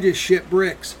man, I just shit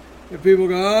bricks. And people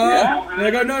go, oh. Yeah. And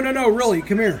I go, no, really,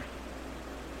 come here.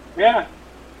 Yeah.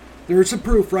 There's some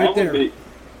proof right there.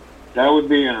 That would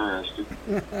be interesting.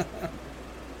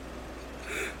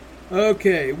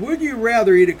 Okay, would you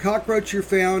rather eat a cockroach you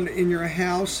found in your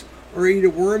house or eat a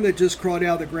worm that just crawled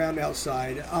out of the ground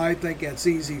outside? I think that's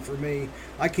easy for me.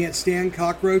 I can't stand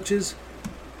cockroaches.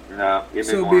 No, give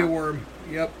me so be a worm.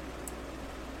 Yep.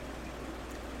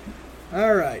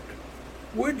 All right.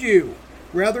 Would you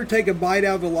rather take a bite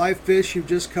out of a live fish you've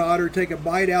just caught or take a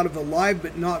bite out of a live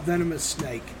but not venomous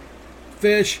snake?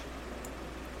 Fish.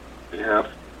 Yep.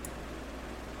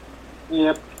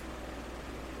 Yep.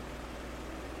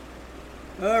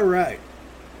 All right.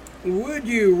 Would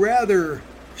you rather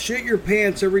shit your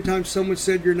pants every time someone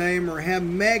said your name or have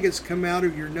maggots come out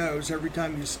of your nose every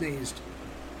time you sneezed?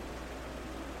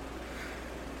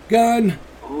 Gun.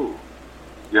 Ooh.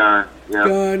 Gun. Yeah.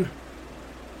 Gun.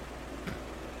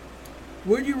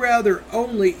 Would you rather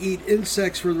only eat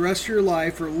insects for the rest of your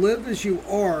life, or live as you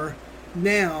are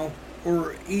now,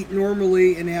 or eat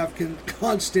normally and have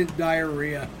constant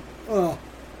diarrhea? Oh.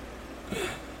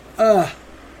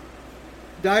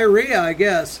 Diarrhea, I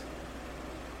guess.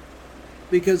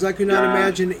 Because I could not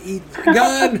imagine eat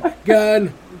gun.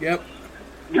 Yep.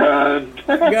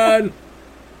 Gun.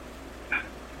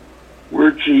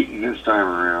 We're cheating this time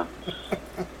around.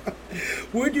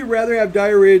 Would you rather have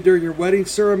diarrhea during your wedding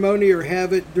ceremony or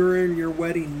have it during your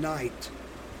wedding night?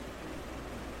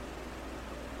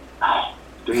 Oh,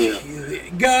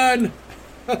 damn. Gun.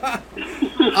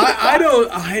 I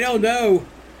don't know.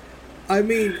 I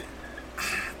mean,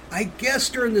 I guess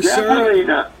during the ceremony.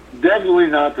 Definitely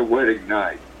not the wedding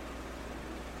night.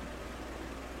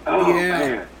 Oh, yeah.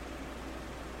 Man.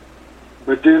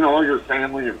 But then all your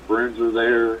family and friends are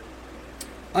there.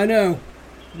 I know.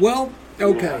 Well,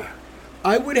 okay. Yeah.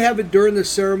 I would have it during the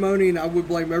ceremony, and I would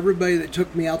blame everybody that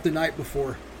took me out the night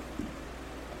before.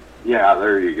 Yeah,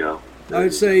 there you go.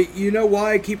 I'd say, you know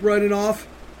why I keep running off?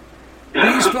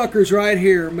 These fuckers right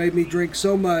here made me drink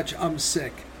so much, I'm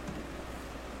sick.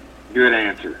 Good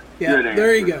answer. Yeah, Good answer.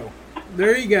 there you go.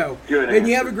 There you go. Good and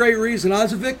you answer. have a great reason. I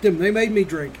was a victim. They made me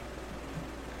drink.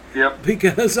 Yep.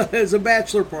 Because it's a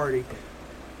bachelor party.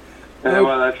 Yeah,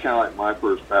 well, that's kind of like my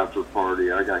first bachelor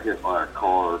party. I got hit by a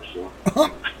car, so.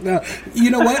 Now, you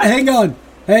know what? Hang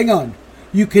on.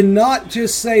 You cannot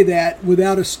just say that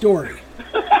without a story.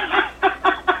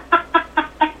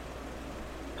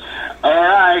 All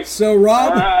right. So,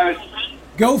 Rob, All right.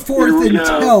 go forth and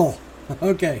tell.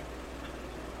 Okay.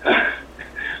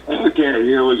 Okay,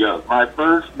 here we go. My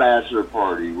first bachelor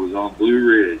party was on Blue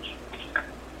Ridge.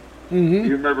 Mm-hmm.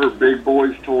 You remember Big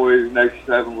Boys Toys next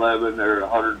to 7-Eleven? They're at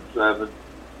 107.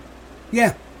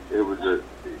 Yeah. It was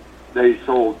they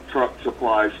sold truck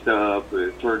supply stuff.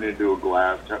 It turned into a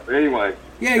glass truck. Anyway.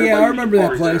 Yeah, I remember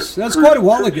that place. That's quite a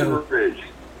while ago. Ridge.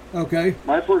 Okay.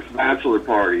 My first bachelor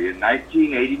party in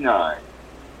 1989.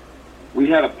 We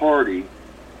had a party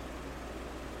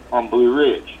on Blue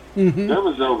Ridge. Mm-hmm. There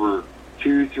was over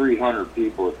 200-300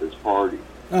 people at this party.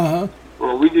 Uh-huh.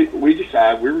 Well, we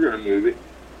decided we were going to move it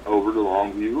over to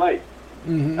Longview Lake,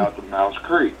 Mm-hmm. out to Mouse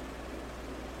Creek.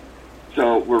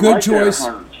 So we're Good right choice.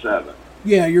 there at 107.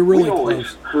 Yeah, you're really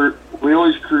close. We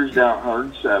always cruise down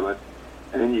 107,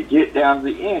 and then you get down to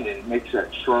the end, and it makes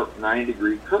that sharp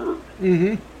 9-degree curve.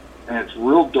 Mm-hmm. And it's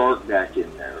real dark back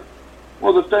in there.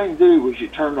 Well, the thing to do was you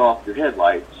turn off your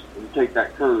headlights and take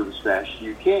that curve as fast as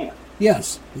you can.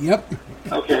 Yes. Yep.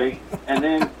 Okay, and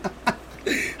then...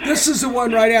 This is the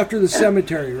one right after the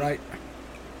cemetery, right?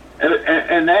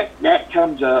 And that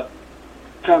comes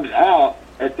out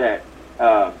at that...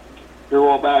 here a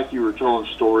while back, you were telling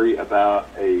a story about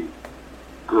a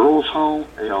girls' home,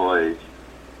 a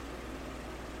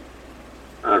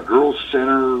girls'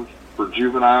 center for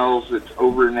juveniles that's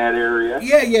over in that area.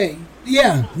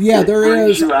 Yeah, there brings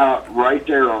is. You out right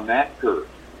there on that curve.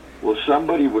 Well,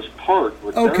 somebody was parked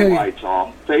with their lights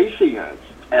off, facing us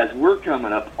as we're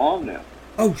coming up on them.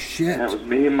 Oh, shit. And that was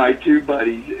me and my two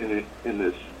buddies in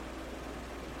this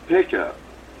pickup.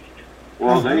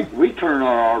 Well, we turn on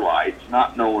our lights,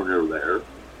 not knowing they're there.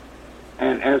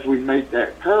 And as we make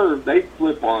that curve, they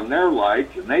flip on their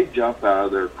lights and they jump out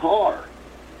of their car.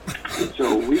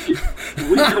 So we go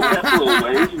up a little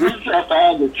ways, we jump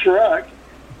out of the truck.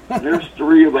 And there's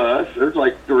three of us. There's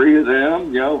like three of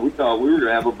them. We thought we were going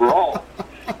to have a brawl.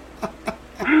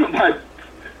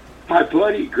 My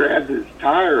buddy grabs his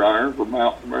tire iron from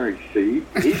out from under his seat.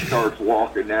 He starts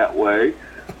walking that way.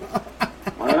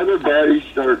 My other buddy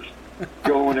starts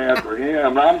going after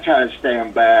him. I'm trying to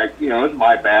stand back. It's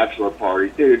my bachelor party.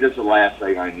 Dude, this is the last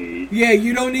thing I need. Yeah,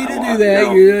 you don't need to do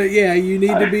that. You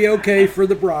need to be okay for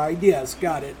the bride. Yes,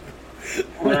 got it.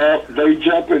 Well, they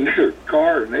jump in their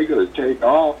car and they go to take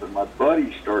off, and my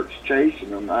buddy starts chasing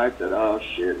them. I said, oh,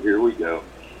 shit, here we go.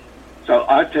 So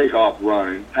I take off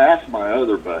running past my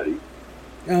other buddy.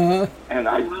 Uh-huh. And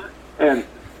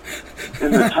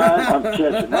in the time I'm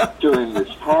catching up to him,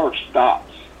 this car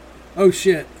stops. Oh,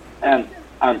 shit. And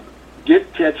I'm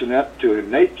catching up to him.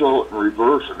 They throw it in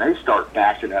reverse, and they start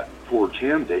backing up towards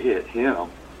him to hit him.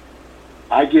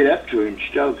 I get up to him,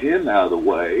 shove him out of the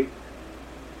way.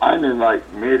 I'm in,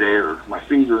 midair. My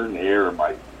feet are in the air, and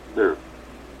their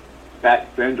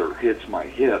back fender hits my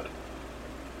hip.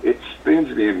 It spins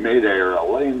me in midair. I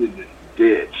land in the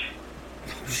ditch.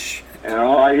 And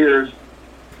all I hear is,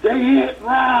 they hit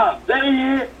Rob! They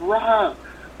hit Rob!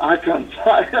 I come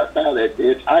flying up out of that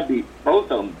ditch. I beat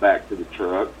both of them back to the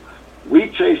truck. We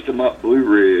chased them up Blue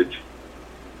Ridge.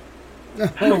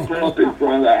 pull up in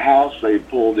front of that house they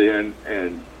pulled in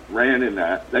and ran in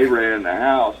the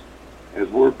house. As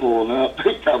we're pulling up,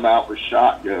 they come out with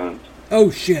shotguns.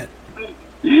 Oh, shit.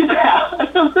 Yeah,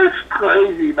 it was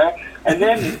crazy, man. And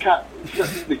then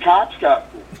the cops got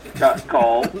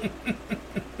called.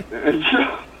 And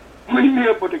so we met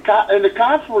up with the cops, and the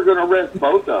cops were going to arrest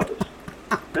both of us.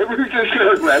 They were just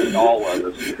going to arrest all of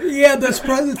us. Yeah, that's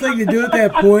probably the thing to do at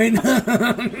that point.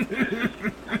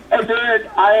 And then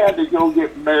I had to go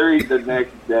get married the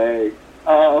next day.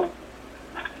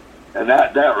 And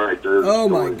that right there. Oh,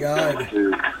 my God.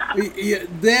 Yeah,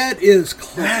 that is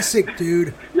classic,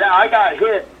 dude. Yeah, I got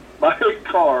hit by a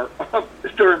car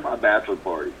during my bachelor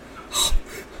party.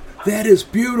 That is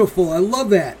beautiful. I love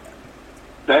that.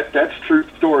 That's true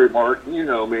story, Mark. You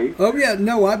know me. Oh, yeah.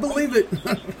 No, I believe it.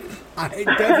 I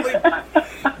definitely...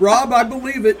 Rob, I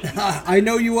believe it. I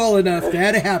know you well enough.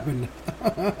 That happened.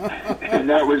 And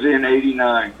that was in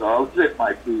 '89, so I was at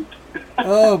my feet.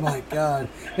 Oh, my God.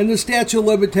 And the statute of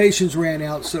limitations ran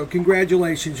out, so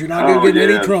congratulations. You're not going to get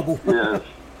in any trouble. Yes.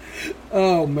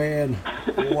 Oh, man.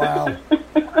 Wow.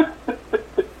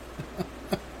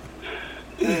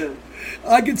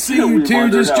 I could see you two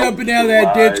just jumping out of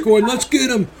that ditch going, let's get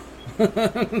him.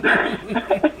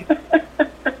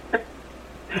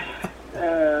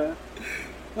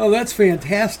 Oh, that's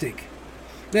fantastic.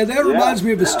 Now, that reminds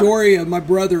me of a story of my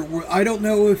brother. I don't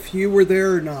know if you were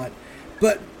there or not,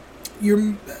 but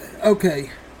you're...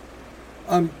 Okay.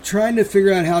 I'm trying to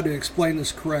figure out how to explain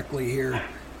this correctly here,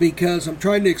 because I'm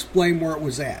trying to explain where it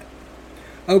was at.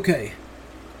 Okay.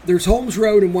 There's Holmes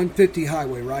Road and 150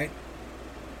 Highway, right?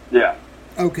 Yeah.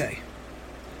 Okay.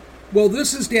 Well,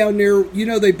 this is down near,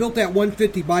 they built that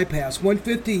 150 bypass.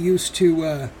 150 used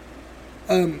to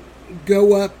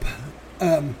go up,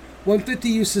 150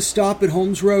 used to stop at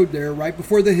Holmes Road there, right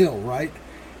before the hill, right?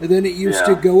 And then it used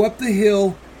to go up the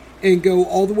hill and go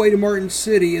all the way to Martin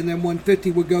City, and then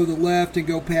 150 would go to the left and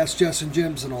go past Justin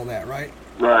Jim's and all that, right?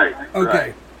 Right. Okay.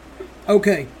 Right.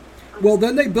 Okay. Well,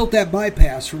 then they built that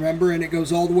bypass, remember, and it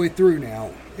goes all the way through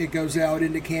now. It goes out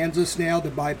into Kansas now, the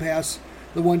bypass.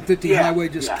 The 150 highway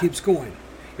just keeps going.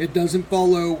 It doesn't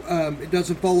follow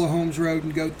Holmes Road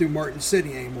and go through Martin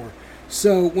City anymore.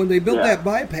 So when they built that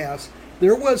bypass,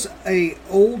 there was a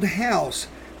old house.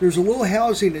 There's a little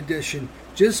housing addition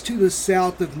just to the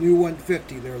south of New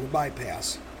 150 there, the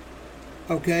bypass.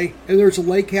 Okay? And there's a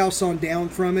lake house on down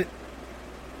from it.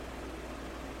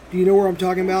 Do you know where I'm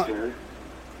talking about? Okay.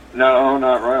 No,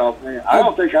 not right off hand. I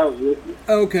don't think I was with you.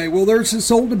 Okay, well, there's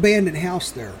this old abandoned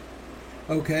house there.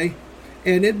 Okay?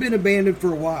 And it'd been abandoned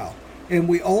for a while. And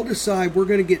we all decide we're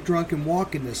going to get drunk and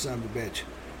walk in this son of a bitch.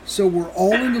 So we're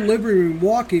all in the living room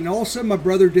walking, and all of a sudden my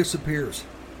brother disappears.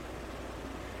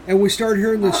 And we start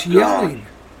hearing this yelling.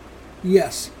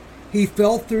 Yes. He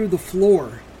fell through the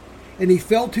floor. And he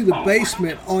fell to the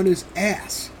basement on his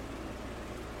ass.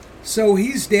 So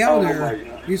he's down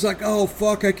there. He's like, oh,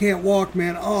 fuck, I can't walk,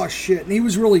 man. Oh, shit. And he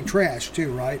was really trashed,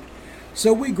 too, right?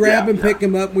 So we grab him, pick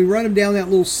him up, and we run him down that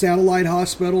little satellite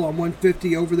hospital on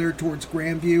 150 over there towards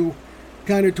Grandview,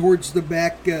 kind of towards the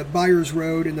back, Byers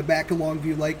Road and the back of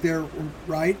Longview Lake there,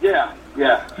 right? Yeah.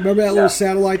 Remember that little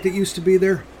satellite that used to be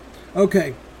there?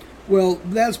 Okay. Well,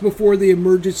 that's before the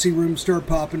emergency room started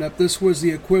popping up. This was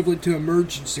the equivalent to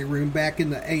emergency room back in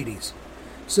the 80s.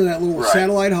 So that little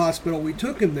satellite hospital, we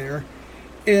took him there.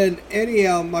 And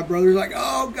anyhow, my brother's like,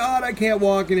 oh, God, I can't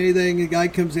walk and anything. And the guy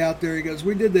comes out there. He goes,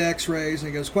 we did the x-rays.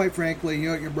 And he goes, quite frankly, you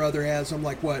know what your brother has? I'm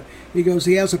like, what? He goes,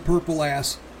 he has a purple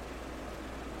ass.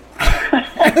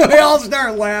 We all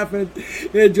start laughing.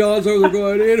 And John's over there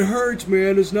going, it hurts,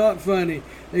 man. It's not funny.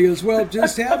 And he goes, well,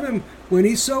 just have him, when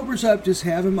he sobers up, just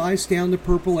have him ice down the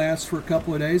purple ass for a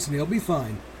couple of days and he'll be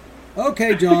fine.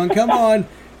 Okay, John, come on.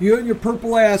 You and your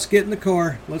purple ass, get in the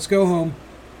car. Let's go home.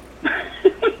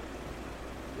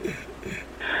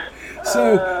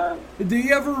 So, do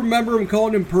you ever remember him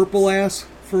calling him purple ass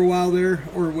for a while there?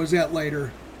 Or was that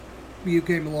later? You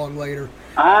came along later.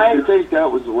 I think that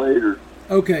was later.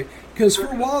 Okay, because for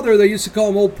a while there, they used to call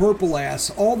him old purple ass.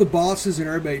 All the bosses and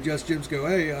everybody, Just Jim's go,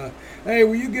 hey,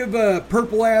 will you give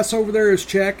purple ass over there his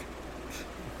check?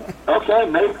 Okay,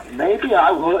 maybe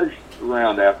I was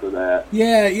around after that.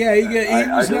 Yeah,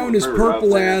 he was known as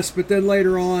purple ass, but then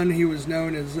later on he was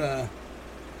known as,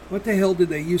 what the hell did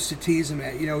they used to tease him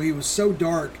at? You know, he was so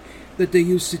dark that they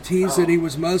used to tease that he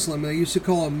was Muslim. They used to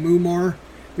call him Muammar,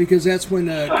 because that's when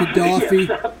Gaddafi...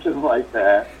 Yeah, something like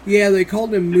that. Yeah, they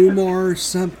called him Muammar or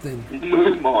something.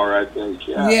 Muammar, I think,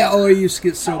 yeah. Yeah, oh, he used to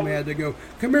get so mad. They go,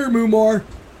 come here, Muammar.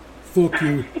 Fuck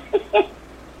you.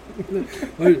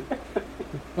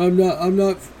 I'm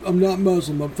not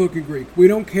Muslim. I'm fucking Greek. We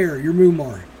don't care. You're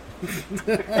Muammar.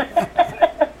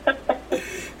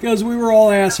 Because we were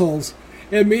all assholes.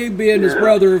 And me being his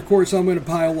brother, of course, I'm going to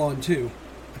pile on too.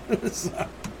 So.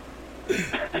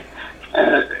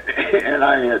 And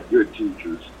I had good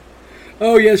teachers.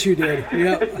 Oh, yes, you did.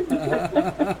 Yep.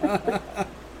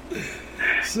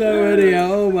 So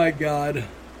anyhow, oh my God.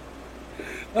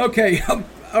 Okay,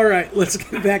 all right. Let's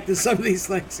get back to some of these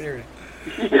things here.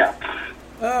 Yeah.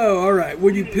 Oh, all right.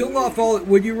 Would you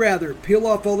rather peel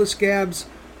off all the scabs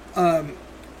a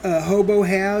hobo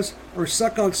has, or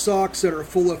suck on socks that are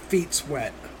full of feet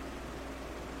sweat?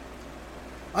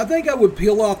 I think I would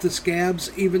peel off the scabs,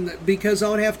 because I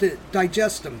don't have to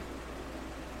digest them.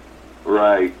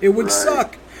 Right. It would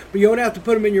suck, but you don't have to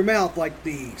put them in your mouth like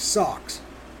the socks.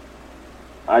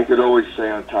 I could always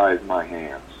sanitize my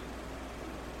hands.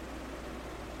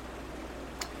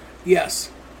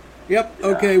 Yes. Yep. Yeah.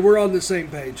 Okay, we're on the same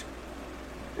page.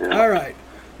 Yeah. All right.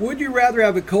 Would you rather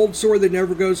have a cold sore that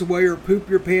never goes away, or poop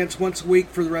your pants once a week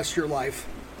for the rest of your life?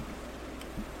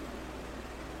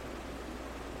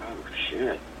 Oh,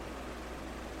 shit.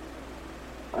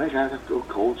 I'd have to go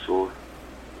cold sore.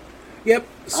 Yep.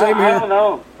 Same here. I don't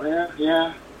know.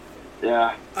 Yeah.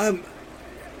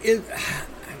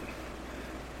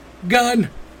 Gun.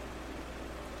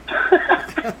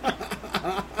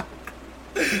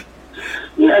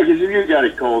 Yeah, because if you got a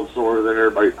cold sore, then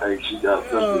everybody thinks you got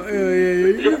something. Oh, yeah.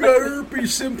 You got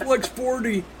herpes simplex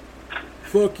 40.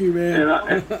 Fuck you,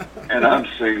 man. And I'm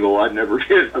single. I'd never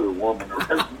get another woman the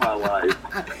rest of my life.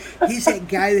 He's that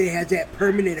guy that has that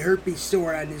permanent herpes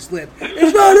sore on his lip.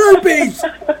 It's not herpes!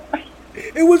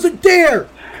 It was a dare!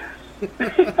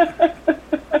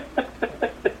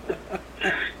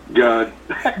 Gun.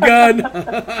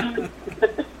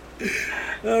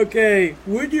 Okay.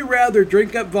 Would you rather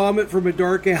drink up vomit from a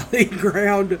dark alley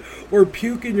ground, or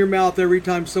puke in your mouth every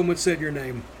time someone said your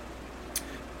name?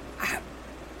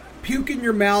 Puke in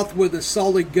your mouth with a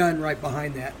solid gun right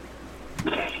behind that.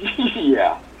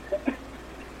 Yeah.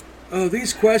 Oh,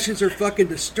 these questions are fucking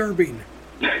disturbing.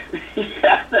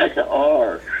 Yeah, they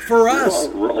are. For us.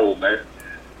 You're on a roll, man.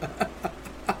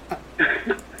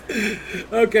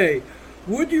 Okay.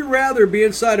 Would you rather be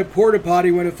inside a porta potty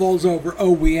when it falls over?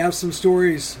 Oh, we have some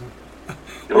stories.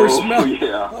 Or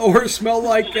smell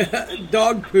like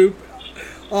dog poop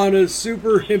on a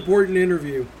super important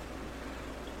interview.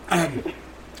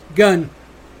 Gun.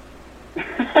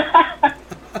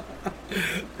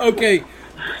 Okay.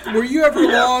 Were you ever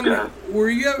along? Were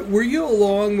you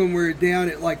along when we were down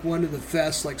at like one of the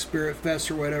fests, like Spirit Fest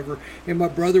or whatever, and my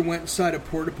brother went inside a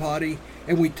porta potty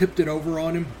and we tipped it over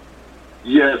on him?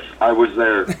 Yes, I was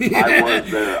there. I was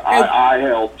there. I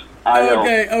helped.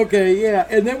 Okay, yeah.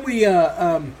 And then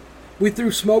we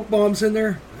threw smoke bombs in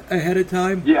there ahead of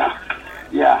time. Yeah.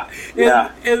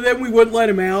 And then we wouldn't let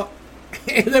him out.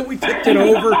 And then we tipped it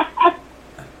over.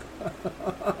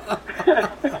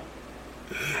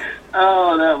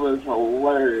 Oh, that was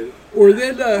hilarious. Or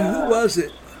then, who was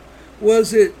it?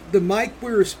 Was it the Mike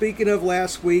we were speaking of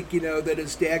last week, that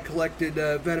his dad collected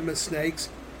venomous snakes?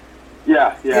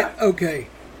 Yeah. Okay.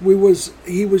 He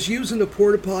was using the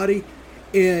porta potty,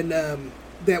 and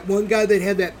that one guy that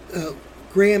had that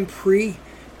Grand Prix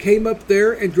came up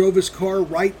there and drove his car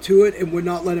right to it and would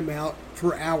not let him out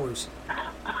for hours.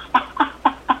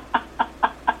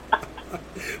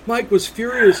 Mike was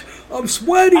furious. I'm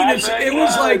sweating. It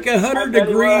was like 100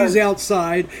 degrees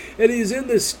outside, and he's in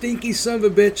this stinky son of a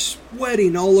bitch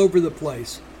sweating all over the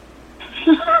place.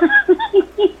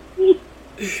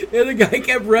 And the guy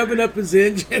kept revving up his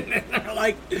engine. And they're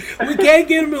like, we can't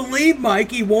get him to leave,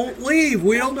 Mike. He won't leave.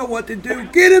 We don't know what to do.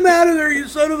 Get him out of there, you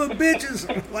son of a bitches.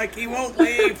 Like, he won't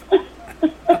leave.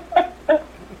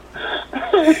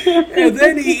 And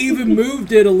then he even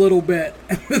moved it a little bit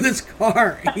with his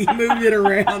car. He moved it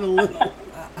around a little.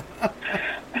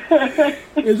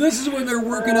 And this is when they're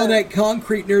working on that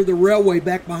concrete near the railway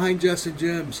back behind Jess and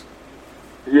Jim's.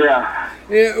 Yeah.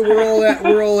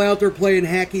 We're all out there playing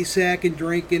hacky sack and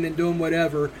drinking and doing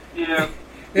whatever. Yeah.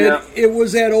 And it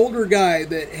was that older guy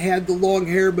that had the long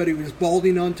hair, but he was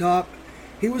balding on top.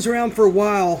 He was around for a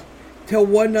while, till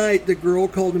one night the girl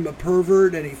called him a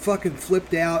pervert, and he fucking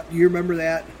flipped out. Do you remember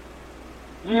that?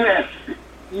 Yes.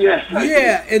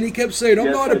 Yeah, and he kept saying,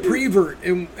 I'm not a prevert.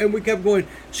 And we kept going,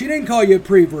 she didn't call you a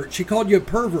prevert. She called you a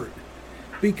pervert.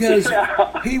 Because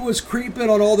he was creeping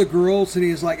on all the girls, and he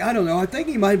was like, I don't know, I think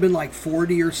he might have been like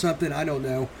 40 or something, I don't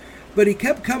know. But he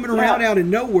kept coming around out of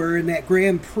nowhere in that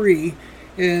Grand Prix,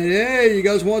 and hey, you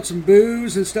guys want some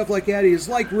booze and stuff like that. He was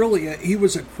like he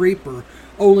was a creeper,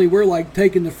 only we're like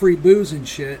taking the free booze and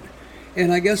shit.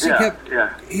 And I guess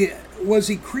was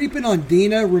he creeping on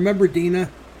Dina? Remember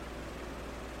Dina?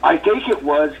 I think it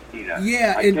was Dina.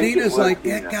 Yeah, and Dina's like,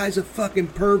 that guy's a fucking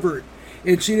pervert.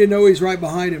 and she didn't know he's right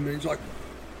behind him. And he's like,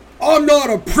 "I'm not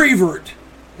a prevert."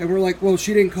 And we're like, "Well,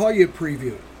 she didn't call you a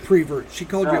prevert. She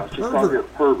called you a pervert." She called you a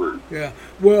pervert. Yeah.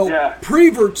 Well, Yeah.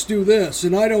 preverts do this,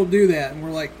 and I don't do that. And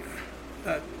we're like,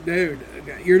 dude,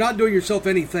 you're not doing yourself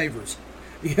any favors.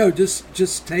 You know,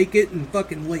 just take it and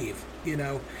fucking leave. You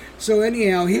know. So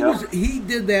anyhow, he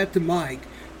did that to Mike.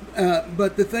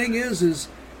 But the thing is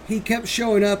he kept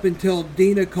showing up until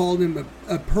Dina called him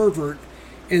a pervert,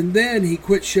 and then he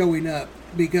quit showing up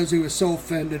because he was so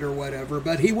offended or whatever.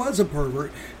 But he was a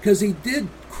pervert because he did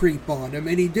creep on him,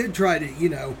 and he did try to, you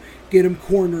know, get him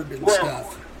cornered and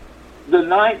stuff. The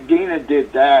night Dina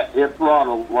did that, it brought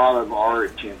a lot of our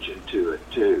attention to it,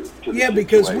 too.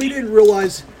 Because we didn't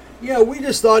realize, we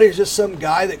just thought he was just some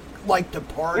guy that liked to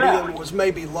party and was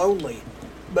maybe lonely.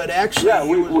 But actually,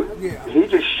 he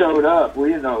just showed up. We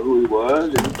didn't know who he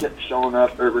was, and he kept showing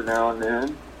up every now and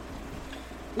then.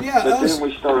 Yeah, but then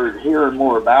we started hearing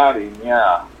more about him,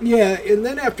 Yeah, and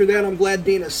then after that, I'm glad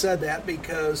Dina said that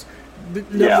because,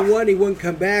 number one, he wouldn't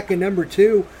come back, and number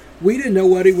two, we didn't know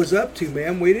what he was up to,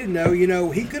 man. We didn't know,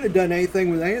 he could have done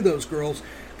anything with any of those girls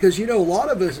because, a lot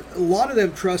of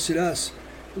them trusted us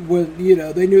when,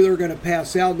 they knew they were going to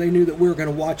pass out, and they knew that we were going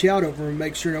to watch out over them and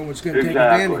make sure no one's going to take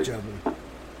advantage of them.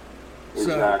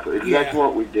 Exactly. So, that's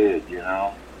what we did,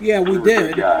 Yeah, we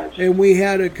did, and we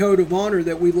had a code of honor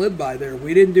that we lived by there.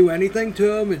 We didn't do anything to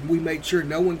them, and we made sure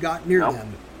no one got near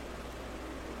them.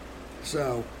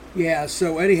 So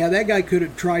anyhow, that guy could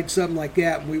have tried something like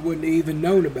that, and we wouldn't have even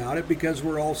known about it because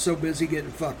we're all so busy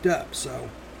getting fucked up, so.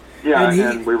 Yeah,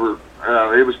 and we were,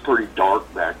 it was pretty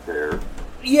dark back there.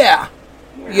 Yeah,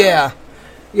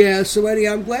 so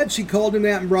anyhow, I'm glad she called him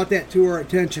out and brought that to our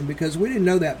attention because we didn't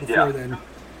know that before then.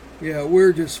 Yeah,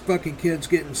 we're just fucking kids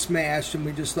getting smashed, and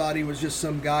we just thought he was just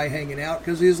some guy hanging out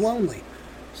because he was lonely.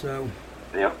 So.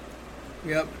 Yep.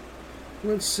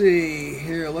 Let's see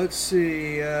here.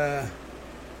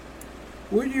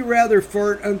 Would you rather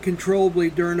fart uncontrollably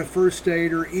during a first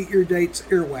date or eat your date's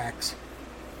earwax?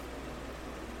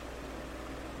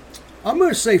 I'm going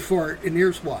to say fart, and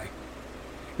here's why.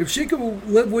 If she could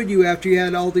live with you after you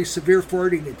had all these severe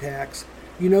farting attacks,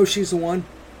 she's the one.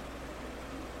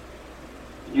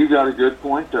 You got a good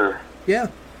point there. Yeah.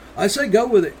 I say go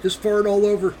with it. Just fart all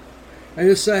over. I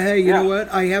just say, hey, you know what?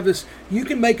 I have this. You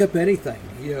can make up anything,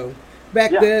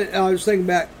 Back then, I was thinking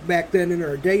back then in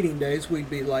our dating days, we'd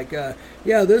be like,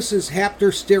 this is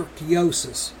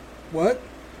haptosterchiosis. What?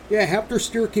 Yeah,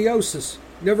 haptosterchiosis.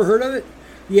 Never heard of it?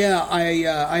 Yeah,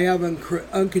 I have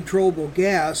uncontrollable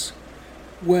gas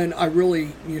when I really,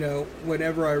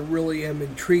 whenever I really am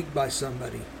intrigued by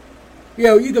somebody.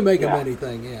 You can make up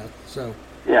anything, so.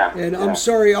 Yeah. And I'm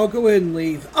sorry, I'll go ahead and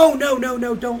leave. Oh,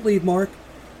 no, don't leave, Mark.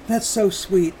 That's so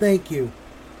sweet, thank you.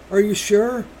 Are you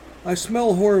sure? I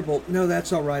smell horrible. No,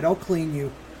 that's all right, I'll clean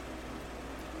you.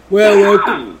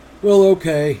 Well,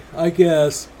 okay, I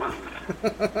guess.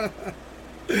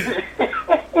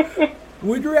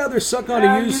 Would you rather suck on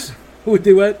a used... Would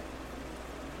do what?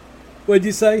 What'd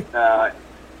you say?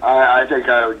 I think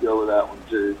I would go with that one,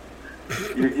 too.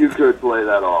 You could play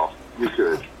that off. You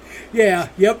could. Yeah,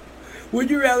 yep. Would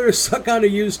you rather suck on a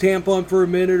used tampon for a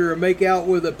minute or make out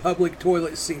with a public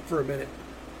toilet seat for a minute?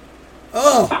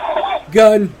 Oh,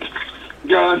 gun.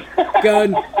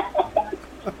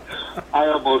 I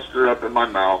almost threw up in my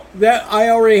mouth. I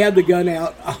already had the gun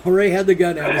out. As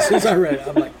soon as I read it,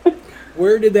 I'm like,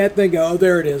 where did that thing go? Oh,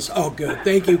 there it is. Oh, good.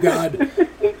 Thank you, God.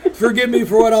 Forgive me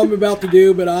for what I'm about to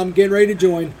do, but I'm getting ready to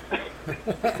join.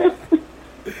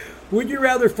 Would you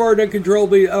rather fart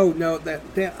uncontrollably? Oh, no,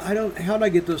 I don't. How did I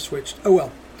get those switched? Oh,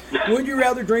 well. Would you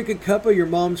rather drink a cup of your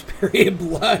mom's period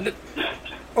blood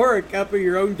or a cup of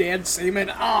your own dad's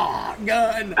semen? Ah,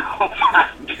 gun.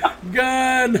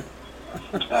 Gun.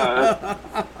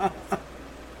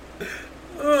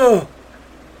 Oh.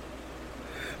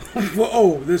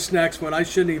 Oh, this next one, I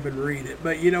shouldn't even read it,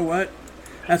 but you know what?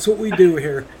 That's what we do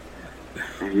here.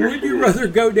 Would you rather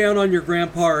go down on your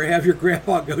grandpa or have your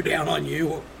grandpa go down on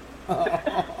you?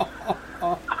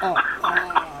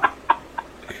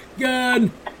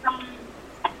 Gun.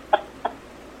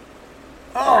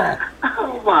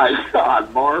 Oh my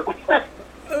God, Mark.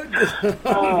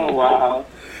 Oh, wow.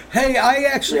 Hey,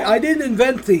 I didn't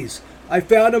invent these. I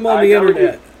found them on the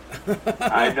internet.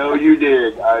 I know you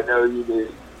did.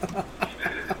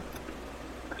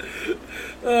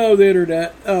 Oh, the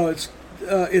internet. Oh,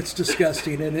 it's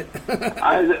disgusting, isn't it?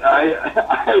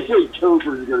 I think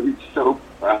Topher's going to be so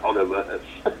proud of us.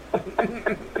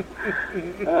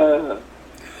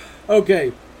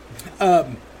 Okay.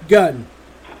 Gun.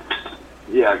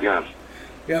 Yeah, gun.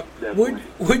 Yep. Definitely.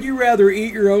 Would you rather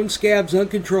eat your own scabs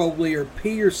uncontrollably or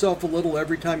pee yourself a little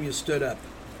every time you stood up?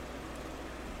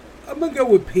 I'm going to go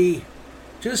with pee.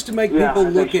 Just to make people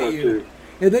look at you. Too.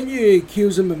 And then you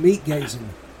accuse them of meat gazing.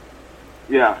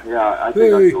 Yeah, I think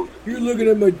Hey, I'd go you're looking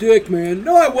at my dick, man.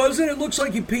 No, I wasn't. It looks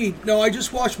like you peed. No, I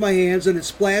just washed my hands and it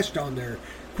splashed on there.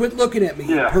 Quit looking at me,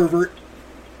 you pervert.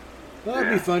 Well,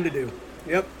 that'd be fun to do.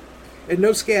 Yep. And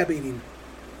no scab eating.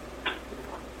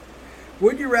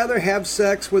 Would you rather have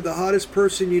sex with the hottest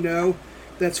person you know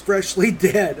that's freshly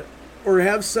dead, or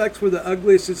have sex with the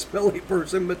ugliest and smelly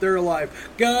person but they're alive?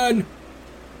 Gun.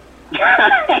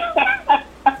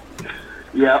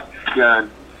 Yep,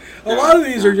 gun. A lot of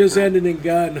these are just ending in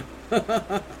gun.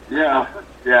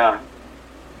 Yeah.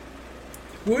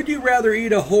 Would you rather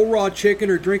eat a whole raw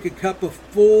chicken or drink a cup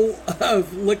full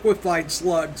of liquefied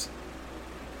slugs?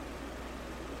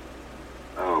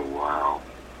 Oh, wow.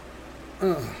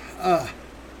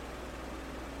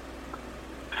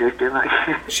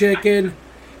 Chicken.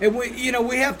 And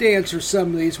we have to answer some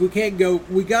of these. We can't go.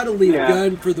 We got to leave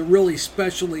gun for the really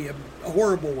specially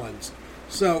horrible ones.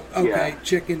 So, okay,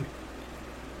 chicken.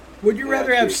 Would you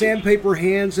rather have sandpaper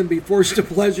hands and be forced to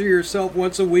pleasure yourself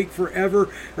once a week forever,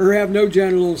 or have no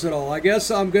genitals at all? I guess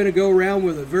I'm going to go around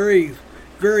with a very,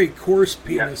 very coarse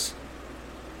penis.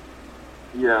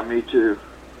 Yeah, me too.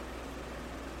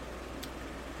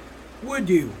 Would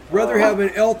you rather have an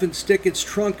elephant stick its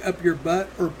trunk up your butt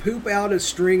or poop out a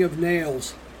string of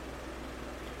nails?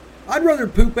 I'd rather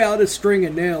poop out a string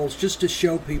of nails just to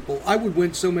show people. I would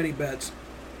win so many bets.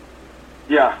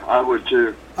 Yeah, I would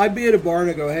too. I'd be at a bar and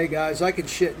I'd go, hey guys, I can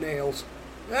shit nails.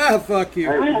 Ah, fuck you.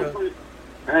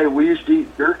 Hey, we used to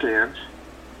eat beer cans.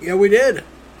 Yeah, we did.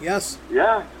 Yes.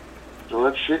 Yeah. So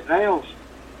let's shit nails.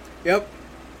 Yep.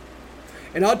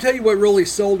 And I'll tell you what really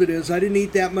sold it is I didn't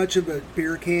eat that much of a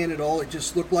beer can at all. It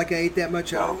just looked like I ate that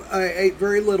much. No. I ate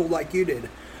very little like you did.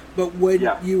 But when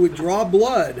you would draw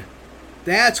blood,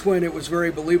 that's when it was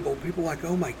very believable. People were like,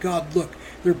 oh my God, look,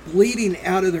 they're bleeding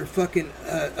out of their fucking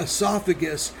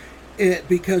esophagus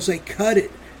because they cut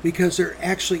it, because they're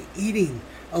actually eating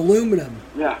aluminum.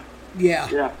 Yeah.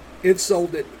 It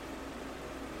sold it.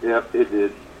 Yep, it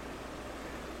did.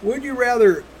 Would you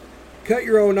rather cut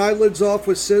your own eyelids off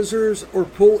with scissors or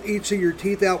pull each of your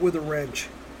teeth out with a wrench?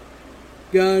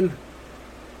 Gun.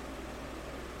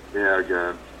 Yeah,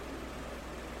 gun.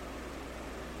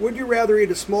 Would you rather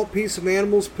eat a small piece of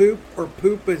animal's poop or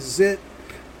poop a zit,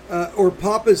 or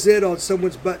pop a zit on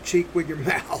someone's butt cheek with your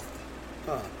mouth?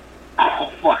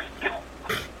 Oh my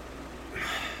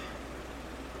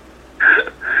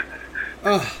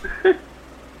God.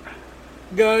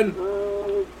 Gun.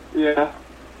 Yeah.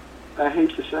 I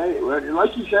hate to say it.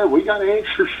 Like you said, we got to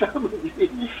answer some of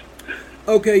these.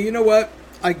 Okay, you know what?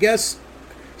 I guess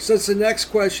since the next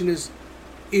question is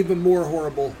even more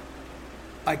horrible,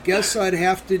 I guess I'd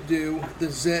have to do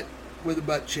the zit with a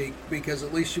butt cheek, because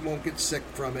at least you won't get sick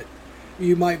from it.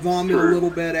 You might vomit a little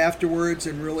bit afterwards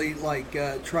and really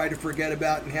try to forget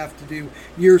about it and have to do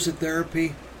years of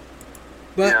therapy.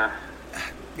 But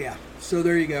yeah, so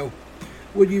there you go.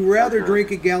 Would you rather drink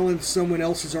a gallon of someone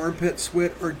else's armpit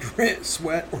sweat or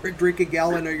drink a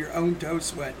gallon of your own toe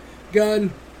sweat?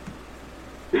 Gun.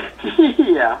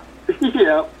 Yeah.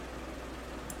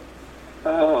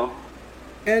 Oh.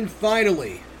 And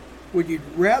finally, would you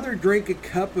rather drink a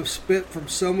cup of spit from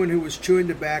someone who was chewing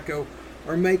tobacco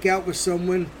or make out with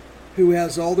someone who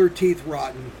has all their teeth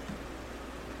rotten?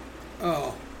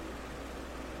 Oh.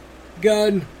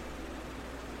 Gun.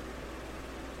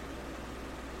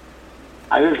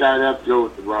 I think I'd have to go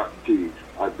with the rotten teeth.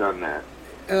 I've done that.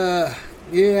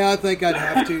 Yeah, I think I'd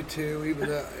have to too, even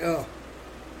though,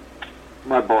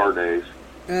 My bar days.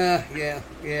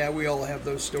 Yeah, we all have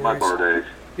those stories. My bar days.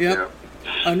 Yep.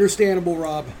 Understandable,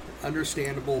 Rob.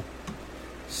 Understandable.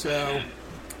 So,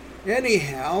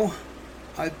 anyhow,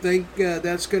 I think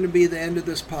that's going to be the end of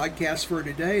this podcast for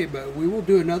today, but we will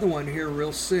do another one here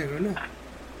real soon.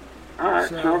 All right,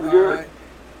 sounds good. Right.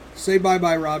 Say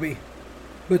bye-bye, Robbie.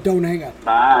 But don't hang up.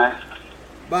 Bye.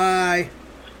 Bye.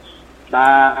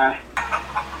 Bye.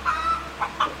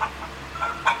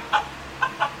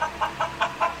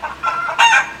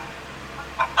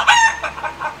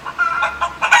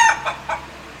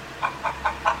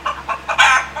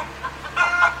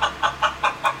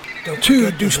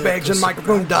 To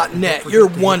douchebagsandmicrophone.net, your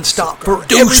one stop for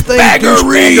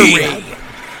douchebaggery.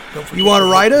 Don't You want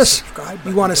to write us?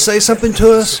 You want to say something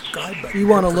to us? You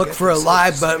want to look for a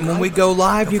live button. When we go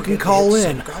live, you can call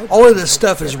in. All of this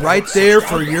stuff is right there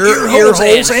for your ear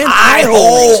holes and eye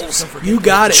holes. You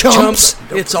got it, chumps.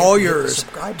 It's all yours.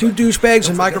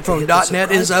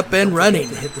 TwoDouchebagsAndMicrophone.net is up and running.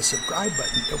 Hit the subscribe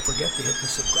button. Don't forget to hit the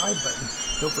subscribe button.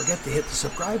 Don't forget to hit the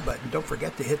subscribe button. Don't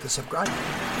forget to hit the subscribe button.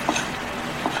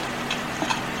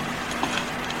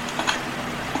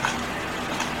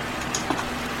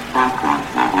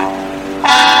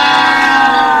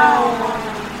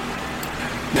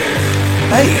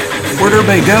 Hey, where'd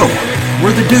everybody go?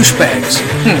 We're the douchebags.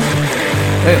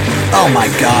 Oh my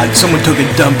God, someone took a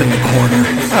dump in the corner.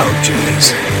 Oh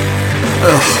jeez.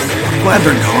 Ugh, I'm glad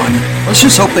they're gone. Let's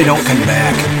just hope they don't come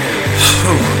back.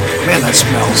 Man, that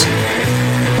smells.